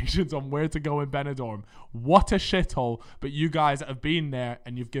recommendations on where to go in Benidorm. What a shithole, but you guys have been there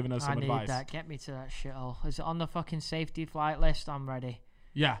and you've given us some advice. I need that. Get me to that shithole. Is it on the fucking safety flight list? I'm ready.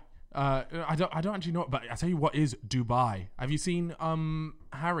 Yeah. I don't actually know, but I tell you what is Dubai. Have you seen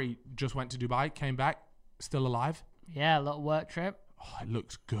Harry just went to Dubai, came back, still alive? Yeah, a little work trip. Oh, it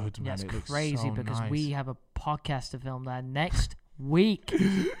looks good, man. Yeah, it's looks crazy so because nice. we have a podcast to film there next week. We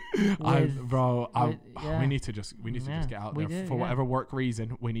need to just get out there for do, whatever work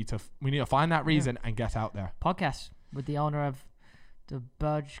reason. We need to find that reason and get out there. Podcast with the owner of the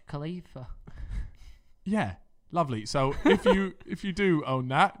Burj Khalifa. Yeah, lovely. So if you do own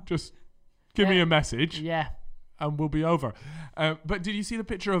that, just give me a message. Yeah. And we'll be over. But did you see the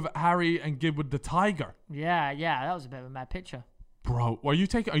picture of Harry and Gib with the tiger? Yeah, that was a bit of a mad picture. Bro, are you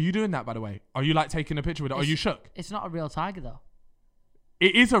doing that, by the way? Are you like taking a picture with it? Are you shook? It's not a real tiger though.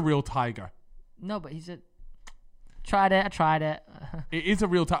 It is a real tiger. No, but I tried it. It is a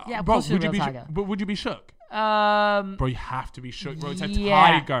real tiger. Yeah, bro, would you be tiger. But would you be shook? Bro, you have to be shook, bro. It's a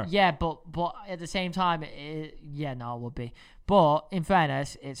tiger. Yeah, but at the same time, it would be. But in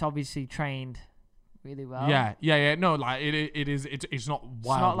fairness, it's obviously trained really well. Yeah. No, like it's not wild. It's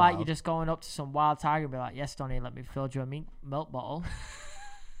not like you're just going up to some wild tiger and be like, "Yes, Donnie, let me fill you a milk bottle."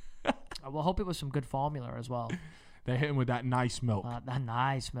 I will hope it was some good formula as well. They hit him with that nice milk. That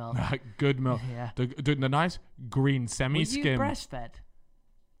nice milk. Good milk. Yeah. The nice green semi-skim. Were you breastfed?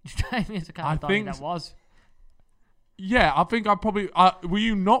 Tell me the kind of Donnie that was. Yeah, I think I probably... were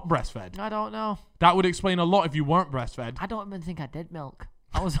you not breastfed? I don't know. That would explain a lot if you weren't breastfed. I don't even think I did milk.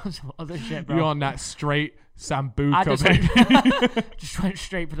 I was on some other shit, bro. You're on that straight Sambuca, baby. Just went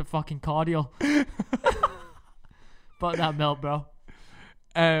straight for the fucking cordial. But that milk, bro.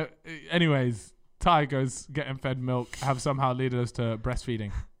 Anyways, tigers getting fed milk have somehow led us to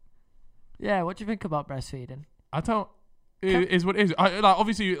breastfeeding. Yeah, what do you think about breastfeeding? I don't... It is what it is.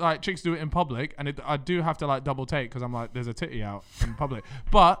 Obviously, like, chicks do it in public, and I do have to, like, double take because I'm like, there's a titty out in public.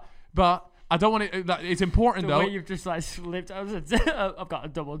 But I don't want it. It's important though. The way you've just like slipped. I've got a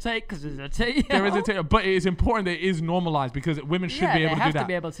double take because there's a titty. There is a titty, but it is important that it is normalized because women should be able to do that. They have to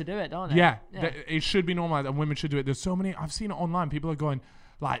be able to do it, don't they? Yeah. It should be normalized, and women should do it. There's so many. I've seen it online. People are going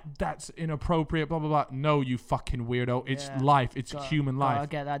like, "That's inappropriate." Blah blah blah. No, you fucking weirdo. It's life. It's human life. Gotta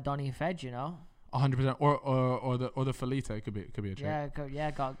get that Donnie fed, you know. 100%, or the Felita. It could be a trick.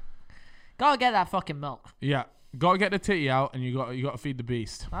 Gotta get that fucking milk. Yeah, gotta get the titty out, and you got to feed the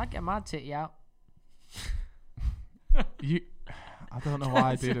beast. I get my titty out. I don't know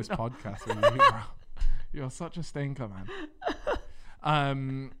why I do this podcast with you, bro. You're such a stinker,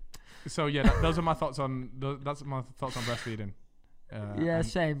 man. So yeah, those are my thoughts on breastfeeding.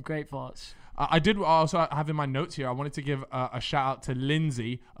 Same. Great thoughts. I did also have in my notes here, I wanted to give a shout out to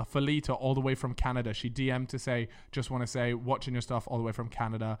Lindsay, a Felita all the way from Canada. She DM'd to say, just want to say, watching your stuff all the way from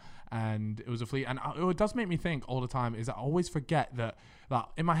Canada. And it was a fleet. And it does make me think all the time is I always forget that, like,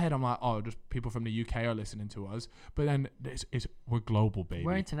 in my head, I'm like, oh, just people from the UK are listening to us. But then we're global, baby.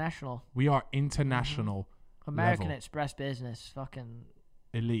 We're international. We are international. American level. Express business. Fucking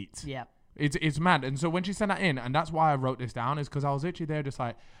elite. Yeah. It's mad. And so when she sent that in, and that's why I wrote this down, is because I was literally there just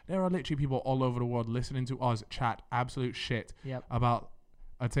like, there are literally people all over the world listening to us chat absolute shit about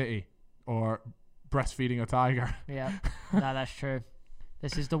a titty or breastfeeding a tiger. Yeah. No, that's true.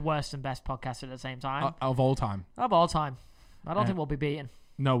 This is the worst and best podcast at the same time. Of all time. Of all time. I don't think we'll be beaten.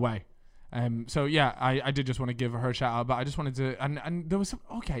 No way. So yeah, I did just want to give her a shout out, but I just wanted to, and there was some,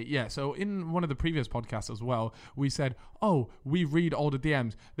 okay, yeah. So in one of the previous podcasts as well, we said, oh, we read all the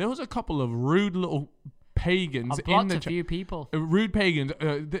DMs. There was a couple of rude little pagans I've blocked a few people. Rude pagans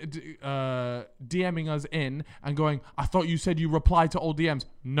DMing us in and going, I thought you said you reply to all DMs.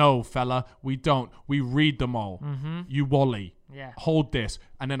 No, fella, we don't. We read them all. Mm-hmm. You wally. Yeah. Hold this.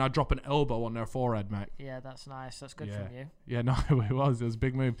 And then I drop an elbow on their forehead, mate. Yeah, that's nice. That's good from you. Yeah, no, it was a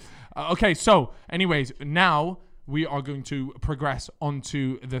big move. Okay, so anyways, now we are going to progress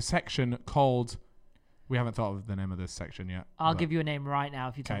onto the section called... We haven't thought of the name of this section yet. I'll give you a name right now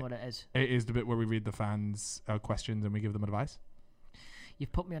if you tell me what it is. It is the bit where we read the fans' questions and we give them advice.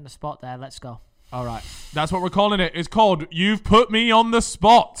 You've put me on the spot there. Let's go. All right. That's what we're calling it. It's called You've Put Me on the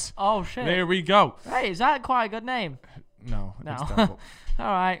Spot. Oh, shit. There we go. Hey, is that quite a good name? No. It's terrible. All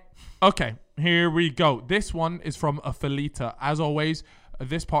right. Okay. Here we go. This one is from a Felita. As always,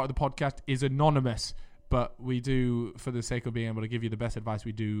 this part of the podcast is anonymous. But we do, for the sake of being able to give you the best advice,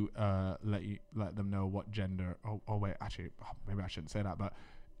 we do let them know what gender. Oh wait, actually, maybe I shouldn't say that. But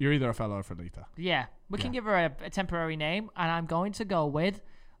you're either a fella or Felita. Yeah, we can give her a temporary name, and I'm going to go with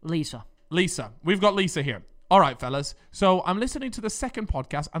Lisa. Lisa, we've got Lisa here. All right, fellas. So I'm listening to the second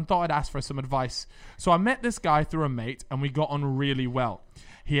podcast and thought I'd ask for some advice. So I met this guy through a mate, and we got on really well.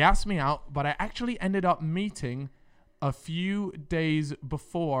 He asked me out, but I actually ended up meeting a few days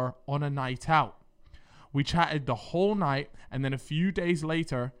before on a night out. We chatted the whole night, and then a few days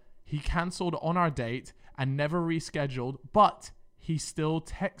later, he cancelled on our date and never rescheduled, but he still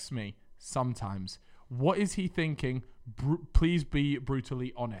texts me sometimes. What is he thinking? Please be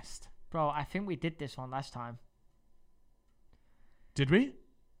brutally honest. Bro, I think we did this one last time. Did we?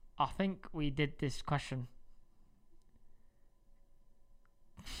 I think we did this question.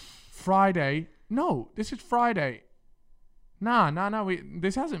 Friday. No, this is Friday. Nah.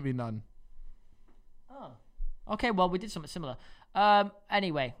 This hasn't been done. Okay, well, we did something similar.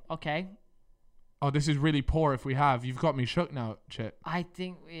 Anyway, okay. Oh, this is really poor if we have. You've got me shook now, Chit. I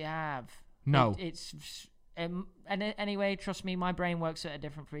think we have. No. And anyway, trust me, my brain works at a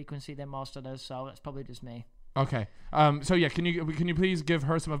different frequency than most of us, so that's probably just me. Okay. So yeah, can you please give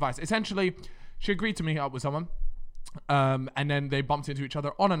her some advice? Essentially, she agreed to meet up with someone, and then they bumped into each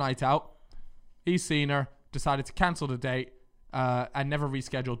other on a night out. He's seen her, decided to cancel the date, and never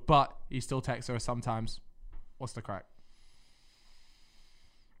rescheduled, but he still texts her sometimes. What's the crack?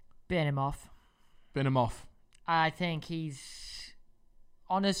 Bin him off. Bin him off. I think he's...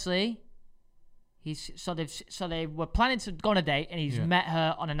 Honestly, so they were planning to go on a date, and he's met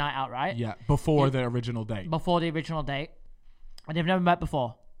her on a night out, right? Yeah, before the original date. Before the original date. And they've never met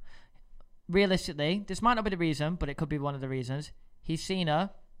before. Realistically, this might not be the reason, but it could be one of the reasons. He's seen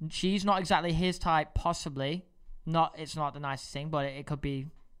her. She's not exactly his type, possibly. It's not the nicest thing, but it could be.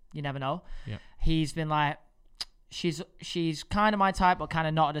 You never know. Yeah. He's been like... She's kind of my type, but kind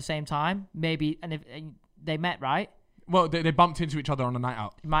of not at the same time. Maybe, and if they met, right? Well, they bumped into each other on a night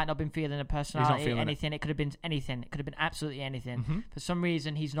out. He might not have been feeling a personality, anything. It could have been anything. It could have been absolutely anything. Mm-hmm. For some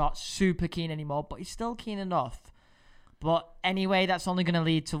reason, he's not super keen anymore, but he's still keen enough. But anyway, that's only going to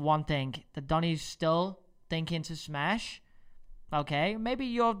lead to one thing. That Donnie's still thinking to smash. Okay, maybe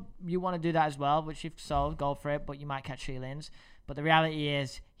you want to do that as well, which if so, go for it, but you might catch feelings. But the reality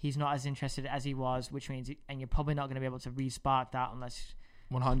is, he's not as interested as he was, which means, and you're probably not going to be able to re-spark that unless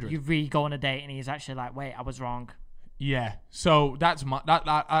 100. you re-go on a date and he's actually like, wait, I was wrong. Yeah. So that's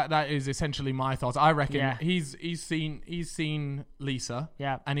that is essentially my thoughts. I reckon he's seen Lisa.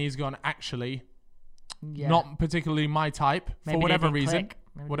 Yeah. And he's gone, actually, not particularly my type for whatever reason.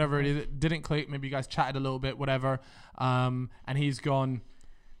 Whatever it is, it didn't click. Maybe you guys chatted a little bit, whatever. And he's gone,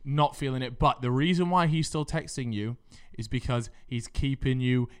 not feeling it. But the reason why he's still texting you is because he's keeping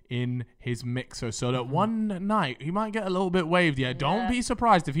you in his mixer, so that one night he might get a little bit waved. Yeah, don't be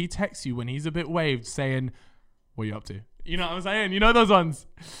surprised if he texts you when he's a bit waved, saying, "What are you up to?" You know what I'm saying? You know those ones.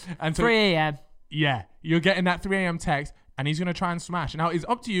 And so, 3 a.m. Yeah, you're getting that 3 a.m. text, and he's gonna try and smash. Now it's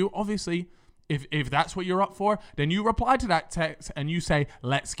up to you, obviously. If that's what you're up for, then you reply to that text and you say,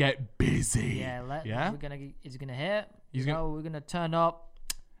 "Let's get busy." Yeah. He's gonna hit. We're gonna turn up,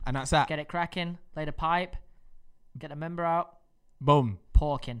 and that's that. Get it cracking. Lay the pipe. Get a member out. Boom.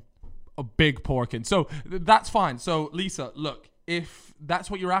 Porking. A big porking. So that's fine. So Lisa, look, if that's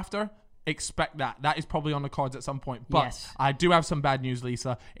what you're after, expect that. That is probably on the cards at some point. But yes. I do have some bad news,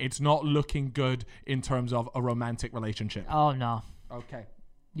 Lisa. It's not looking good in terms of a romantic relationship. Oh, no. Okay.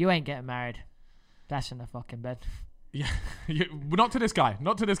 You ain't getting married. That's in the fucking bed. Yeah, not to this guy.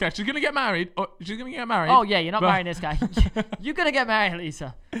 Not to this guy. She's gonna get married. Oh, she's gonna get married. Oh yeah, you're not marrying this guy. You're gonna get married,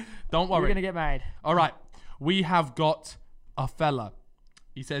 Lisa. Don't worry. You're gonna get married. All right. We have got a fella.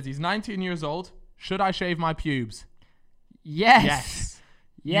 He says he's 19 years old. Should I shave my pubes? Yes.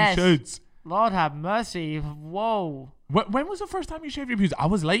 Yes. You should. Lord have mercy. Whoa. When was the first time you shaved your pubes? I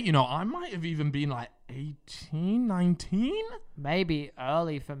was late, you know. I might have even been like 18, 19. Maybe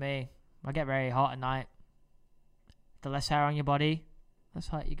early for me. I get very hot at night. The less hair on your body, less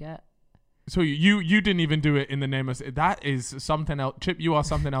hot you get. So you didn't even do it in the name of... That is something else. Chip, you are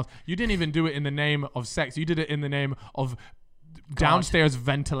something else. You didn't even do it in the name of sex. You did it in the name of downstairs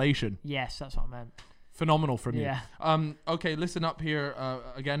ventilation. Yes, that's what I meant. Phenomenal from you. Yeah. Okay, listen up here.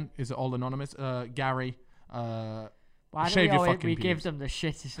 Again, is it all anonymous? Gary. Why shave do your fucking we pubes. give them the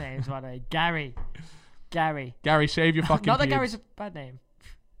shittest names? Why do Gary. Gary, shave your fucking not that pubes. Gary's a bad name.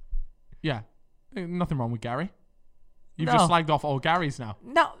 Yeah. Nothing wrong with Gary. You've No. just slagged off all Garys now.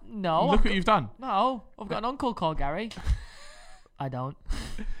 No. Look what you've done. No, I've got an uncle called Gary. I don't.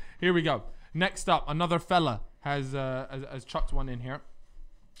 Here we go. Next up, another fella has chucked one in here.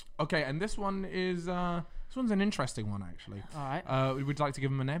 Okay, and this one is this one's an interesting one actually. All right. Would you like to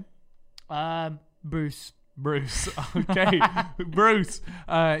give him a name? Bruce. Bruce. Okay. Bruce.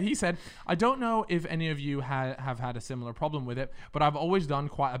 He said, I don't know if any of you have had a similar problem with it, but I've always done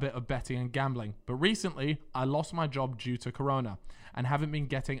quite a bit of betting and gambling. But recently, I lost my job due to Corona and haven't been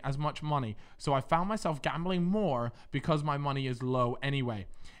getting as much money. So I found myself gambling more because my money is low anyway.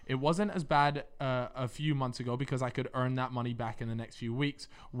 It wasn't as bad a few months ago because I could earn that money back in the next few weeks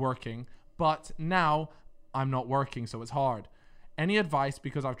working. But now I'm not working, so it's hard. Any advice,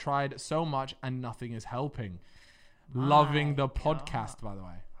 because I've tried so much and nothing is helping. Loving the podcast, by the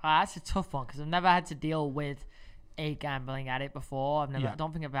way. That's a tough one because I've never had to deal with a gambling addict before. I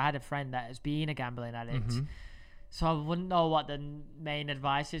don't think I've had a friend that has been a gambling addict. Mm-hmm. So I wouldn't know what the main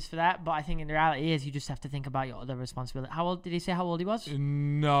advice is for that. But I think in the reality is you just have to think about your other responsibility. How old did he say how old he was?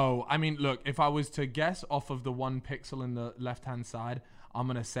 No. I mean, look, if I was to guess off of the one pixel in the left-hand side, I'm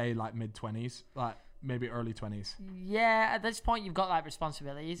going to say like mid-20s, like maybe early 20s. Yeah, at this point you've got like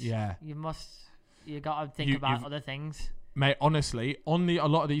responsibilities. Yeah. You got to think about other things. Mate, honestly, on a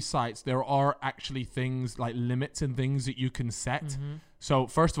lot of these sites, there are actually things like limits and things that you can set. Mm-hmm. So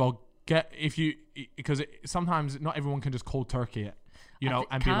first of all, because sometimes not everyone can just cold turkey it,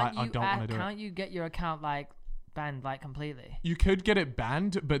 and be like, I don't want to do it. Can't you get your account like banned like completely? You could get it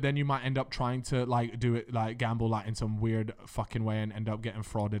banned, but then you might end up trying to like do it like gamble like in some weird fucking way and end up getting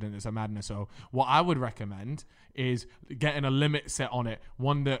frauded, and it's a madness. So what I would recommend is getting a limit set on it,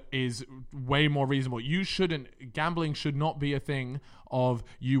 one that is way more reasonable. Gambling should not be a thing of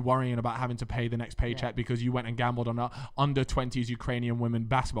you worrying about having to pay the next paycheck because you went and gambled on a under 20s Ukrainian women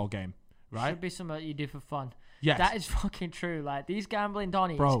basketball game, right? Should be something that you do for fun. Yes. That is fucking true. Like, these gambling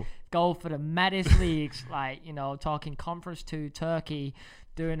donnies Bro. go for the maddest leagues, like, talking Conference 2, Turkey,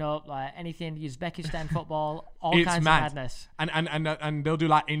 doing up, like, anything, Uzbekistan football, all it's kinds mad. of madness. And they'll do,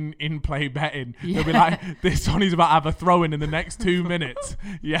 like, in-play betting. Yeah. They'll be like, this Donny's about to have a throw-in the next 2 minutes.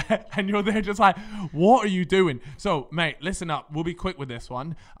 Yeah, and you're there just like, what are you doing? So, mate, listen up. We'll be quick with this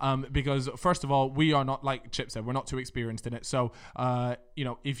one because, first of all, we are not, like Chip said, we're not too experienced in it. So,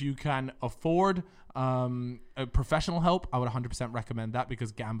 if you can afford professional help, I would 100% recommend that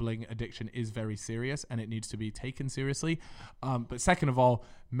because gambling addiction is very serious and it needs to be taken seriously. But second of all,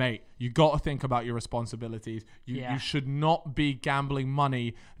 mate, you got to think about your responsibilities. You should not be gambling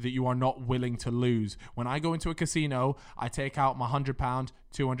money that you are not willing to lose. When I go into a casino, I take out my £100,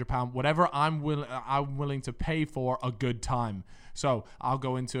 £200, whatever I'm willing to pay for a good time. So I'll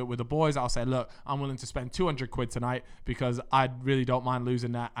go into it with the boys. I'll say, look, I'm willing to spend 200 quid tonight because I really don't mind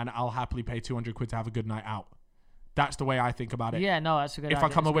losing that, and I'll happily pay 200 quid to have a good night out. That's the way I think about it. Yeah, no, that's a good idea. If I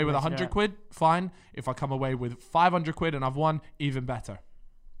come away with 100 quid, fine. If I come away with 500 quid and I've won, even better.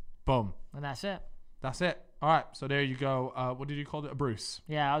 Boom. And that's it. That's it. All right. So there you go. What did you call it? A Bruce.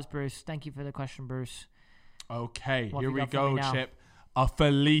 Yeah, I was Bruce. Thank you for the question, Bruce. Okay. Here we go, Chip. A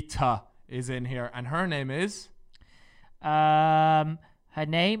Felita is in here. And her name is? Her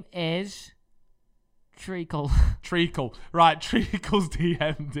name is Treacle. Treacle. Right, Treacle's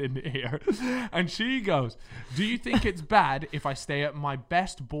DM'd in here. And she goes, do you think it's bad if I stay at my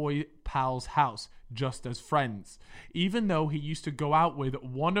best boy pal's house just as friends? Even though he used to go out with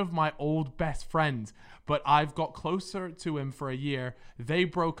one of my old best friends, but I've got closer to him for a year. They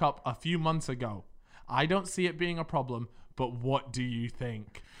broke up a few months ago. I don't see it being a problem, but what do you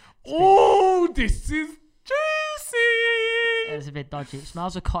think? Oh, this is juicy. It's a bit dodgy. It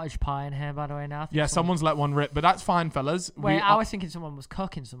smells of cottage pie in here, by the way, now. Yeah, someone's let one rip, but that's fine, fellas. Wait, I was thinking someone was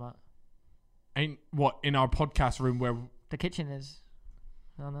cooking something. Ain't what in our podcast room where The kitchen is.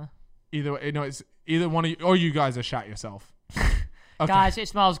 I don't know. it's either one of you or you guys are shat yourself. Okay. Guys, it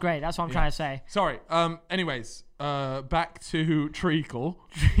smells great. That's what I'm trying to say. Sorry. Anyways, back to Treacle.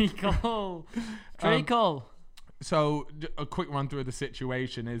 Treacle. So a quick run through of the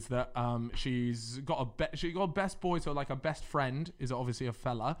situation is that she's got a best boy, so like a best friend is obviously a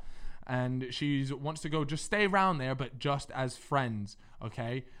fella, and she wants to go just stay around there, but just as friends,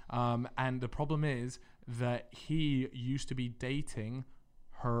 okay? And the problem is that he used to be dating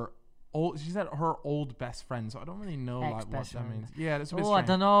her. She said her old best friend, so I don't really know like what that means. Yeah, that's a bit strange. I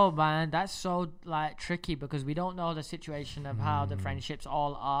don't know, man. That's so like tricky because we don't know the situation of how the friendships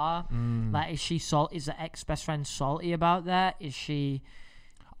all are. Like, is she is the ex best friend salty about that? Is she?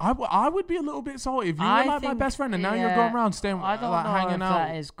 I would be a little bit salty if you were like my best friend and now you're going around staying, I don't know hanging if out.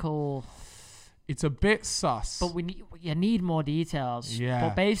 that is cool. It's a bit sus. But you need more details. Yeah.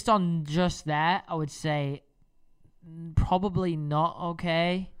 But based on just that, I would say probably not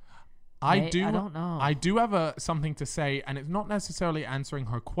okay. I don't know. I do have something to say, and it's not necessarily answering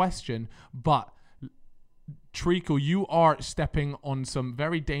her question, but Treacle, you are stepping on some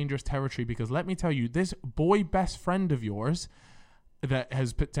very dangerous territory because let me tell you, this boy best friend of yours that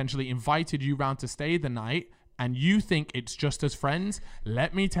has potentially invited you round to stay the night and you think it's just as friends,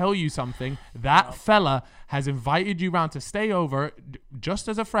 let me tell you something. That fella has invited you round to stay over just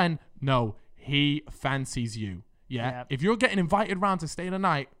as a friend. No, he fancies you. Yeah? Yep. If you're getting invited round to stay the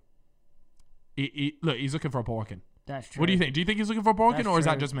night, look, he's looking for a Porking. That's true. What do you think? Do you think he's looking for a Porking, or is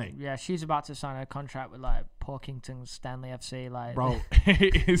that just me? Yeah, she's about to sign a contract with like Porkington Stanley FC. Like, bro,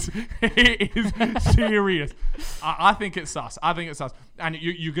 it is serious. I think it's sus. And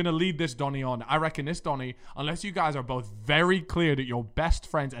you're gonna lead this Donny on. I reckon this Donny, unless you guys are both very clear that you're best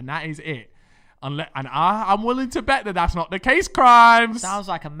friends and that is it. I'm willing to bet that that's not the case. Crimes sounds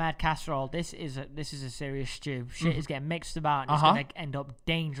like a mad casserole. This is a serious stew. Shit is getting mixed about. And it's gonna end up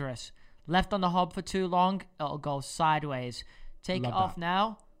dangerous. Left on the hob for too long, it'll go sideways. Take it off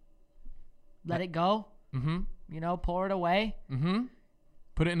now. Let it go. Mm-hmm. Pour it away. Mm-hmm.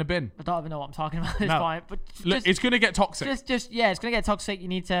 Put it in the bin. I don't even know what I'm talking about at this point. But look, it's gonna get toxic. It's gonna get toxic. You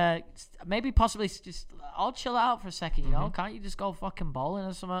need to maybe possibly just I'll chill out for a second. You know, can't you just go fucking bowling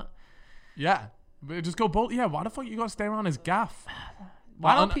or something? Yeah, just go bowling. Yeah, why the fuck you gotta stay around his gaff?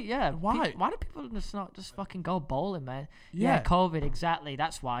 Why do people not just fucking go bowling, man? Yeah, COVID, exactly.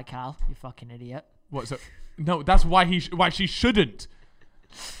 That's why, Cal. You fucking idiot. What? So no, that's why she shouldn't.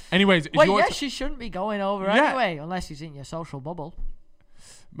 Anyways, she shouldn't be going over anyway, unless he's in your social bubble.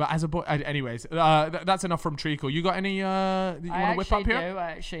 But as a boy, anyways, that's enough from Treacle. You got any? You want to whip up here?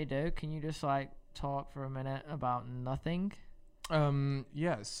 I actually do. Can you just like talk for a minute about nothing?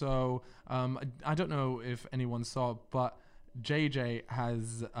 Yeah. So, I don't know if anyone saw, but JJ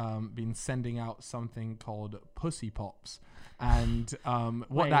has been sending out something called Pussy Pops, and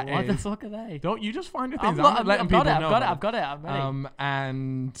what the fuck are they? Don't you just find your things? I'm letting people know. I've got it. I'm ready.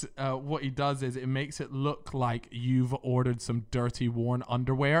 And what he does is it makes it look like you've ordered some dirty worn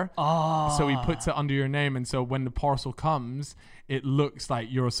underwear. Oh. So he puts it under your name, and so when the parcel comes, it looks like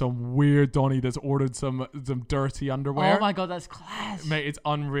you're some weird Donny that's ordered some dirty underwear. Oh my god, that's class, mate! It's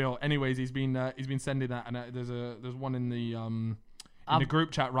unreal. Anyways, he's been sending that, and there's one in the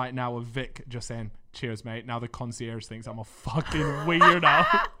group chat right now of Vic just saying, "Cheers, mate." Now the concierge thinks I'm a fucking weirdo.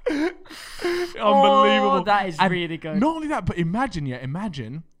 Unbelievable. Oh, that is really good. Not only that, but imagine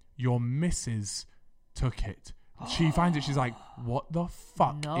your missus took it. She finds it. She's like, "What the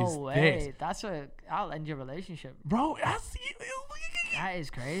fuck is this?" I'll end your relationship, bro. That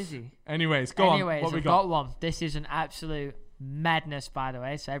is crazy. Anyways, go on. What we got? One. This is an absolute madness, by the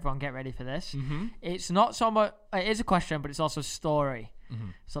way. So everyone, get ready for this. Mm-hmm. It's not so much. It is a question, but it's also a story. Mm-hmm.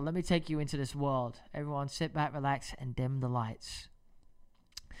 So let me take you into this world. Everyone, sit back, relax, and dim the lights.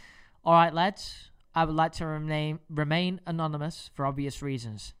 All right, lads. I would like to remain anonymous for obvious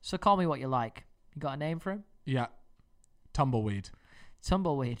reasons. So call me what you like. You got a name for him? Yeah. Tumbleweed.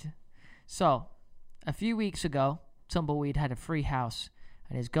 So, a few weeks ago, Tumbleweed had a free house,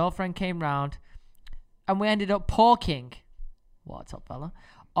 and his girlfriend came round, and we ended up porking, what a top fella,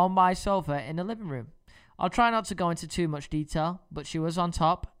 on my sofa in the living room. I'll try not to go into too much detail, but she was on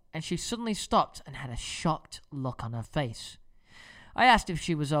top, and she suddenly stopped and had a shocked look on her face. I asked if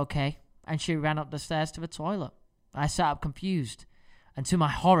she was okay, and she ran up the stairs to the toilet. I sat up confused, and to my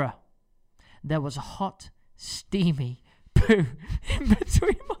horror, there was a hot, steamy poo in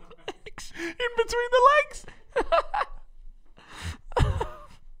between my legs. In between the legs?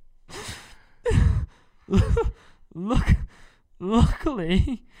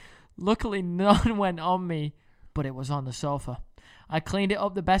 Luckily, none went on me, but it was on the sofa. I cleaned it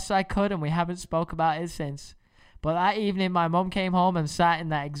up the best I could, and we haven't spoke about it since. But that evening, my mum came home and sat in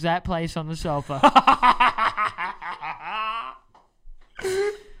that exact place on the sofa.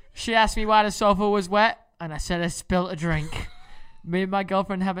 She asked me why the sofa was wet, and I said I spilt a drink. Me and my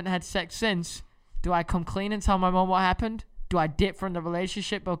girlfriend haven't had sex since. Do I come clean and tell my mum what happened? Do I dip from the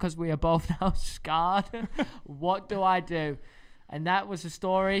relationship because we are both now scarred? What do I do? And that was the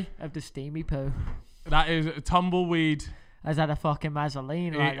story of the steamy poo. That is tumbleweed. As had a fucking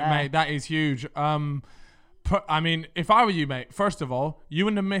Mazzoline right there. Mate, that is huge. I mean, if I were you, mate, first of all, you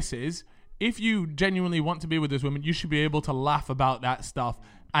and the missus, if you genuinely want to be with this woman, you should be able to laugh about that stuff.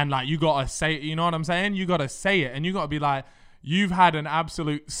 And, like, you got to say it, you know what I'm saying? You got to say it. And you got to be like, you've had an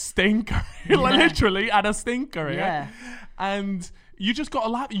absolute stinker. Literally had a stinker. Yeah. And you just got to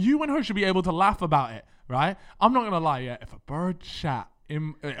laugh. You and her should be able to laugh about it, right? I'm not going to lie, yeah. If a bird shat,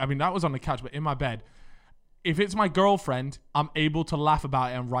 that was on the couch, but in my bed, if it's my girlfriend, I'm able to laugh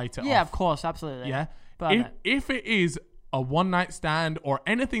about it and write it off. Yeah, of course, absolutely. Yeah. But If it is a one-night stand or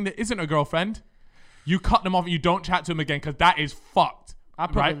anything that isn't a girlfriend, you cut them off and you don't chat to them again because that is fucked.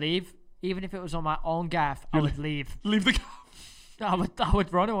 I'd probably leave. Even if it was on my own gaff, I would leave. Leave the gaff. I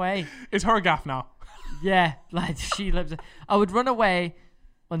would run away. It's her gaff now. Yeah, like she lives. I would run away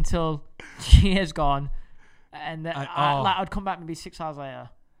until she is gone, and then I'd come back maybe 6 hours later.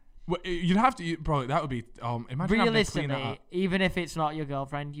 Well, you'd have to, bro. That would be. Imagine realistically, having to clean that up. even if it's not your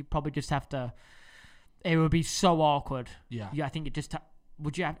girlfriend, you probably just have to. It would be so awkward. Yeah. I think it just.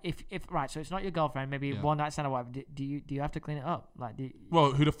 Would you have if right? So it's not your girlfriend. Maybe one night stand or whatever. Do you have to clean it up? Like,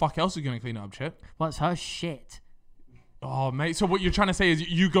 well, who the fuck else is gonna clean it up, Chip? Well, it's her shit. Oh, mate. So what you're trying to say is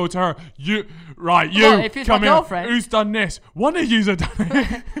you go to her. Well, if it's come my here. girlfriend. Who's done this? One of you's have done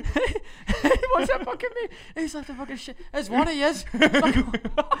it. What's that fucking mean? He's like the fucking shit. There's one of yous.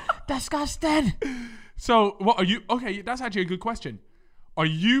 Disgusting. So what are you? Okay, that's actually a good question. Are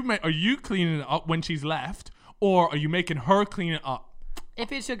you cleaning it up when she's left, or are you making her clean it up?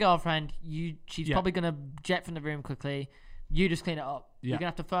 If it's your girlfriend, she's probably gonna jet from the room quickly. You just clean it up. Yeah. You're gonna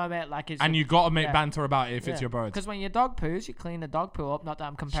have to firm it like it's. And you got to make banter about it if it's your bird. Because when your dog poos, you clean the dog poo up. Not that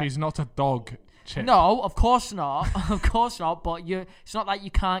I'm comparing. She's not a dog, Chip. No, of course not. Of course not. But it's not like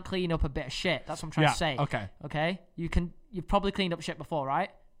you can't clean up a bit of shit. That's what I'm trying to say. Okay. Okay. You've probably cleaned up shit before, right?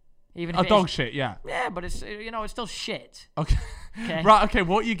 Even if a dog shit, yeah. Yeah, but it's it's still shit. Okay. Right. Okay.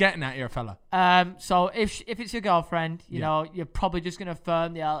 What are you getting at here, fella? So if it's your girlfriend, you know, you're probably just gonna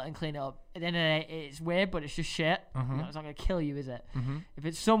firm the out and clean it up. At the end of the day, it's weird, but it's just shit. Mm-hmm. It's not gonna kill you, is it? Mm-hmm. If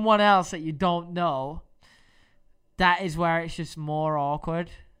it's someone else that you don't know, that is where it's just more awkward.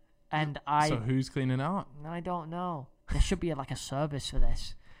 So who's cleaning it up? I don't know. There should be like a service for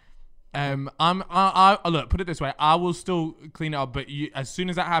this. Look, put it this way. I will still clean it up, but as soon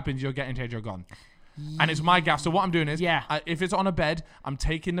as that happens, you're getting Taser gone. And it's my gaff. So what I'm doing is, if it's on a bed, I'm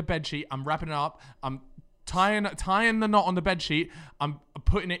taking the bed sheet, I'm wrapping it up, I'm tying the knot on the bed sheet, I'm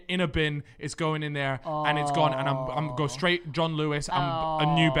putting it in a bin, it's going in there, and it's gone, and I'm go straight John Lewis. I'm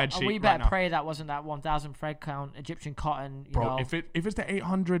a new bed sheet. We better pray that wasn't that 1,000 thread count Egyptian cotton. Bro, if it's the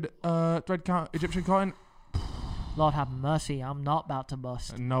 800 thread count Egyptian cotton. Lord have mercy, I'm not about to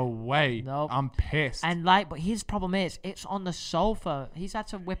bust. No way. Nope. I'm pissed. And but his problem is, it's on the sofa. He's had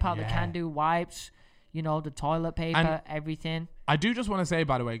to whip out the can-do wipes, the toilet paper, and everything. I do just want to say,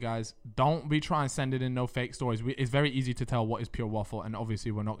 by the way, guys, don't be trying to send it in no fake stories. It's very easy to tell what is pure waffle, and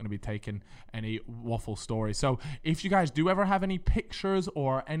obviously we're not going to be taking any waffle stories. So if you guys do ever have any pictures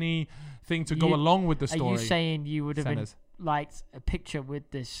or anything to go along with the story. Are you saying you would have liked a picture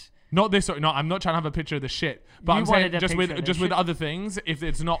with this? Not this. No, I'm not trying to have a picture of the shit. But I'm saying just with other things, if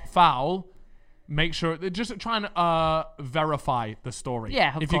it's not foul, make sure just try and verify the story.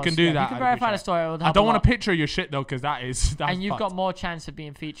 Yeah, of if course, you can do that, you can verify the story. I don't want a picture of your shit though, because that's and you've fucked. got more chance of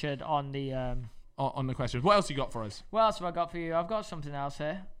being featured on the on the questions. What else you got for us? What else have I got for you? I've got something else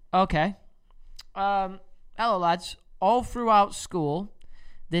here. Okay. Hello, lads. All throughout school,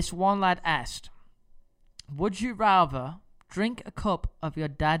 this one lad asked, "Would you rather drink a cup of your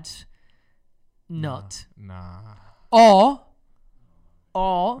dad's nut, or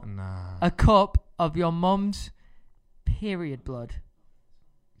a cup of your mum's period blood?"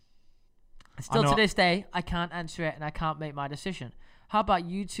 Still to this day, I can't answer it and I can't make my decision. How about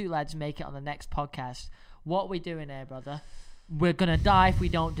you two lads make it on the next podcast? What are we doing here, brother? We're gonna die if we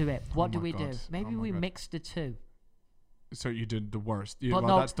don't do it. What do we do? Maybe we mix the two. So you did the worst.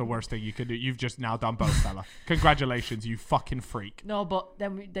 That's the worst thing you could do. You've just now done both, fella. Congratulations, you fucking freak. No, but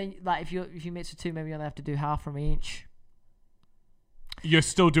then like if you mix the two, maybe you only have to do half from each. You're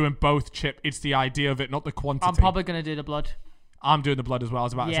still doing both, Chip. It's the idea of it, not the quantity. I'm probably gonna do the blood. I'm doing the blood as well. I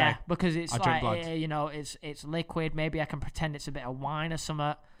was about to say. Because it's I drink like, blood. you know, it's liquid. Maybe I can pretend it's a bit of wine or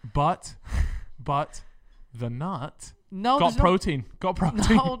something. But the nut No, got protein. Got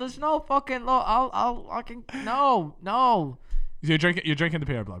protein. No, there's no fucking look. I can no. You're drinking the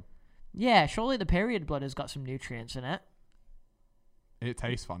period blood. Yeah, surely the period blood has got some nutrients in it. It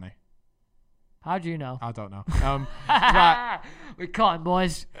tastes funny. How do you know? I don't know. Right. We're cutting,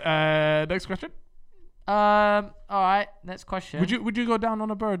 boys. Next question. All right. Next question. Would you go down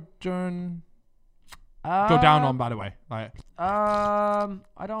on a bird during? Go down on, by the way. Like. I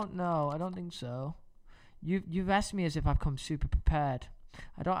don't know. I don't think so. You've asked me as if I've come super prepared.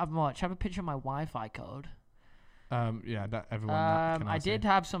 I don't have much. I have a picture of my Wi-Fi code. Yeah, that everyone. That can I did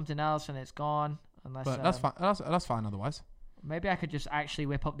have something else and it's gone. Unless, but that's fine. That's fine. Otherwise. Maybe I could just actually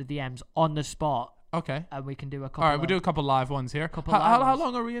whip up the DMs on the spot. Okay. And we can do a couple. All right, we'll do a couple live ones here. How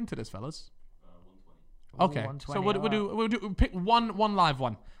long are we into this, fellas? 120. Okay. So we'll do pick one live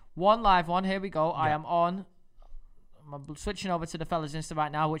one. One live one. Here we go. Yeah. I am on. I'm switching over to the fellas Insta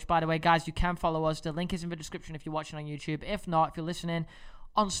right now, which, by the way, guys, you can follow us. The link is in the description if you're watching on YouTube. If not, if you're listening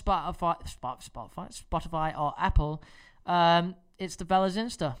on Spotify or Apple, it's the fellas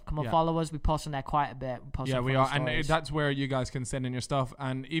Insta. Come on, follow us. We post on there quite a bit. We are, and that's where you guys can send in your stuff.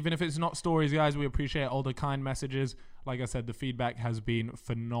 And even if it's not stories, guys, we appreciate all the kind messages. Like I said, the feedback has been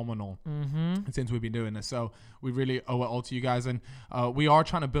phenomenal since we've been doing this. So we really owe it all to you guys. And we are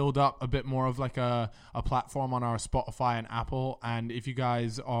trying to build up a bit more of like a platform on our Spotify and Apple. And if you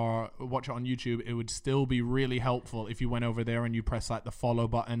guys watch it on YouTube, it would still be really helpful if you went over there and you press like the follow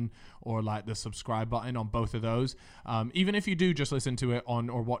button or like the subscribe button on both of those. Even if you do just listen to it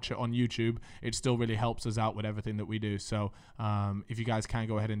or watch it on YouTube, it still really helps us out with everything that we do. So if you guys can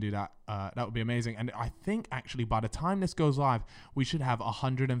go ahead and do that, that would be amazing. And I think actually by the time this goes live, we should have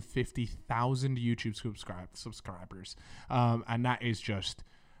 150,000 YouTube subscribers, and that is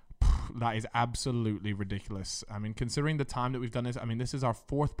absolutely ridiculous. I mean, considering the time that we've done this, I mean, this is our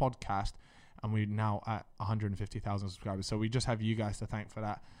 4th podcast, and we're now at 150,000 subscribers. So we just have you guys to thank for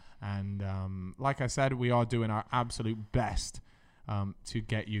that. And like I said, we are doing our absolute best to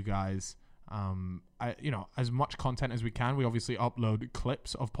get you guys as much content as we can. We obviously upload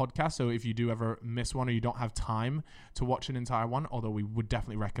clips of podcasts, so if you do ever miss one or you don't have time to watch an entire one, although we would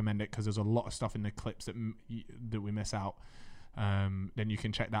definitely recommend it because there's a lot of stuff in the clips that we miss out, then you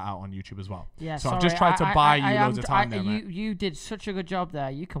can check that out on YouTube as well. Yeah, so I've just tried to buy you loads of time there, mate. You did such a good job there.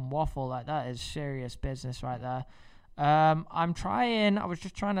 You can waffle like that is serious business right there. I was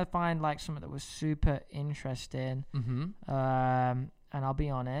just trying to find like something that was super interesting. And I'll be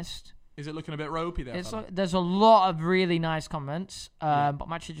honest. Is it looking a bit ropey there? There's a lot of really nice comments, but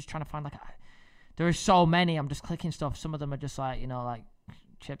I'm actually just trying to find there are so many. I'm just clicking stuff. Some of them are just like like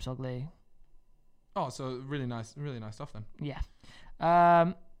Chips Ugly. Oh, so really nice stuff then. Yeah.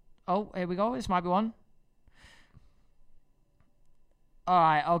 Oh, here we go. This might be one. All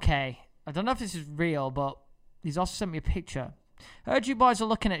right. Okay. I don't know if this is real, but he's also sent me a picture. Heard you boys are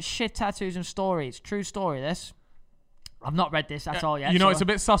looking at shit tattoos and stories. True story. This. I've not read this at all yet. It's a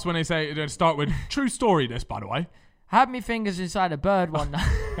bit sus when they start with true story. This, by the way. Had me fingers inside a bird one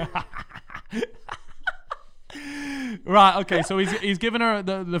night. Right. Okay. So he's given her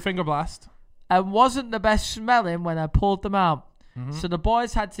the finger blast. And wasn't the best smelling when I pulled them out. So the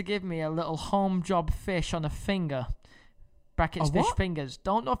boys had to give me a little home job fish on a finger. Brackets fish fingers.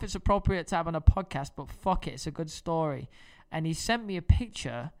 Don't know if it's appropriate to have on a podcast, but fuck it. It's a good story. And he sent me a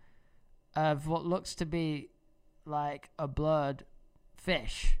picture of what looks to be like a blurred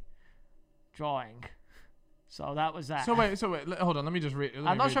fish drawing. So that was that. So wait, hold on. Let me just read.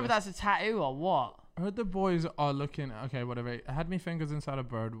 I'm not sure if that's a tattoo or what. I heard the boys are looking. Okay, whatever. I had me fingers inside a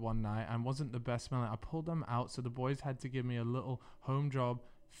bird one night and wasn't the best smelling. I pulled them out, so the boys had to give me a little home job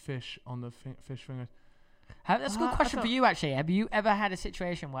fish on the fish fingers. That's a good question for you, actually. Have you ever had a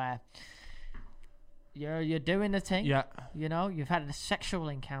situation where you're doing the thing? Yeah. You've had a sexual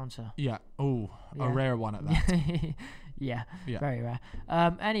encounter. Yeah. Oh, a rare one at that. Yeah. Very rare.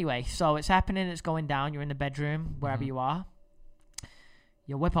 Anyway, so it's happening. It's going down. You're in the bedroom, wherever you are.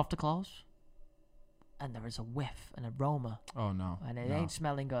 You whip off the clothes, and there is a whiff, an aroma. Oh, no. And it ain't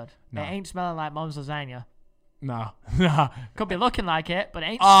smelling good. No. It ain't smelling like Mom's lasagna. No. Could be looking like it, but it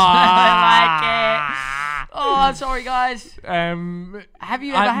ain't smelling like it. Oh, I'm sorry, guys. Have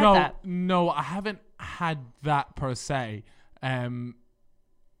you ever had that? No, I haven't had that per se.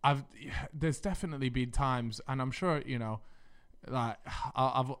 There's definitely been times, and I'm sure like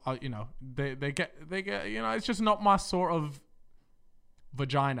they get it's just not my sort of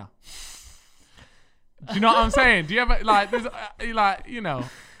vagina. Do you know what I'm saying? Do you ever like there's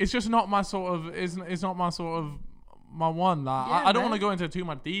it's just not my sort of it's not my sort of my one. Like, Yeah, I don't want man. to go into too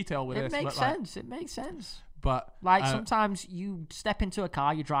much detail with It this. makes but, like, sense. It makes sense. But Like sometimes you step into a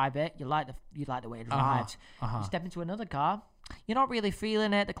car, you drive it, you like the way it drives. You step into another car, you're not really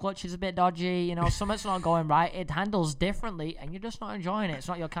feeling it. The clutch is a bit dodgy. You know, something's not going right. It handles differently, and you're just not enjoying it. It's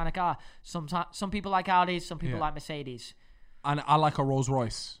not your kind of car. Some people like Audis, some people like Mercedes. And I like a Rolls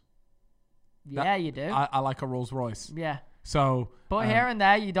Royce. Yeah, you do. I like a Rolls Royce. Yeah. So, But here and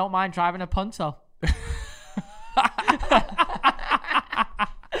there, you don't mind driving a Punto.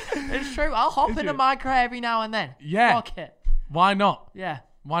 It's true. I'll hop into my car every now and then. Yeah. Fuck it. why not? Yeah.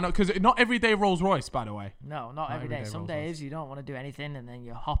 Why not? Because not every day Rolls Royce, by the way. No, not every day. every day Some Rolls days you don't want to do anything, and then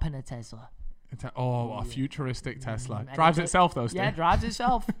you hop in a Tesla. A futuristic Tesla. And Drives it's a- itself, though, Steve. Yeah, drives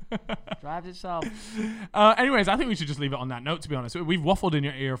itself. Drives itself. Anyways, I think we should just leave it on that note, to be honest. We've waffled in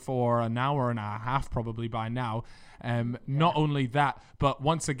your ear for an hour and a half probably by now. Not only that, but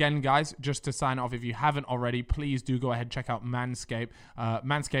once again, guys, just to sign off, if you haven't already, please do go ahead, check out Manscaped.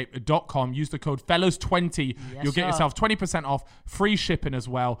 Manscaped.com. Use the code FELLAS20. Yes, You'll get sir. yourself 20% off, free shipping as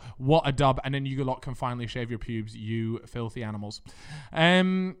well. What a dub. And then you lot can finally shave your pubes, you filthy animals.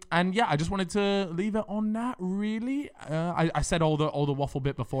 And yeah, I just wanted to leave it on that, really. I said all the waffle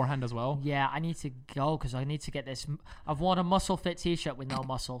bit beforehand as well. Yeah, I need to go because I need to get this. I've worn a muscle fit t-shirt with no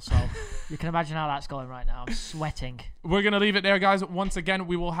muscle, so you can imagine how that's going right now. I'm sweating. We're going to leave it there, guys. Once again,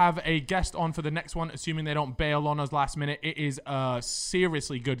 we will have a guest on for the next one, assuming they don't bail on us last minute. It is a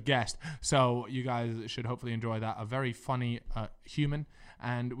seriously good guest, so you guys should hopefully enjoy that. A very funny human,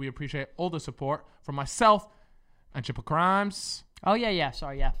 and we appreciate all the support from myself and Chipper Crimes. Oh, yeah.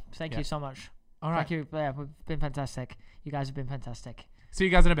 Sorry, yeah. Thank you so much. All right. Thank you. Yeah, we've been fantastic. You guys have been fantastic. See you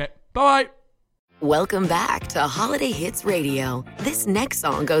guys in a bit. Bye. Welcome back to Holiday Hits Radio. This next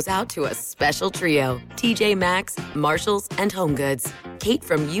song goes out to a special trio, TJ Maxx, Marshalls, and HomeGoods. Kate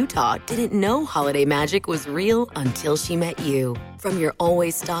from Utah didn't know holiday magic was real until she met you. From your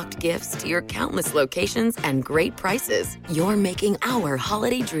always stocked gifts to your countless locations and great prices, you're making our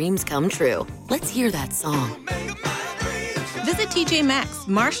holiday dreams come true. Let's hear that song. Visit TJ Maxx,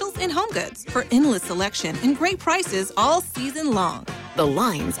 Marshalls, and HomeGoods for endless selection and great prices all season long. The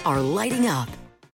lines are lighting up.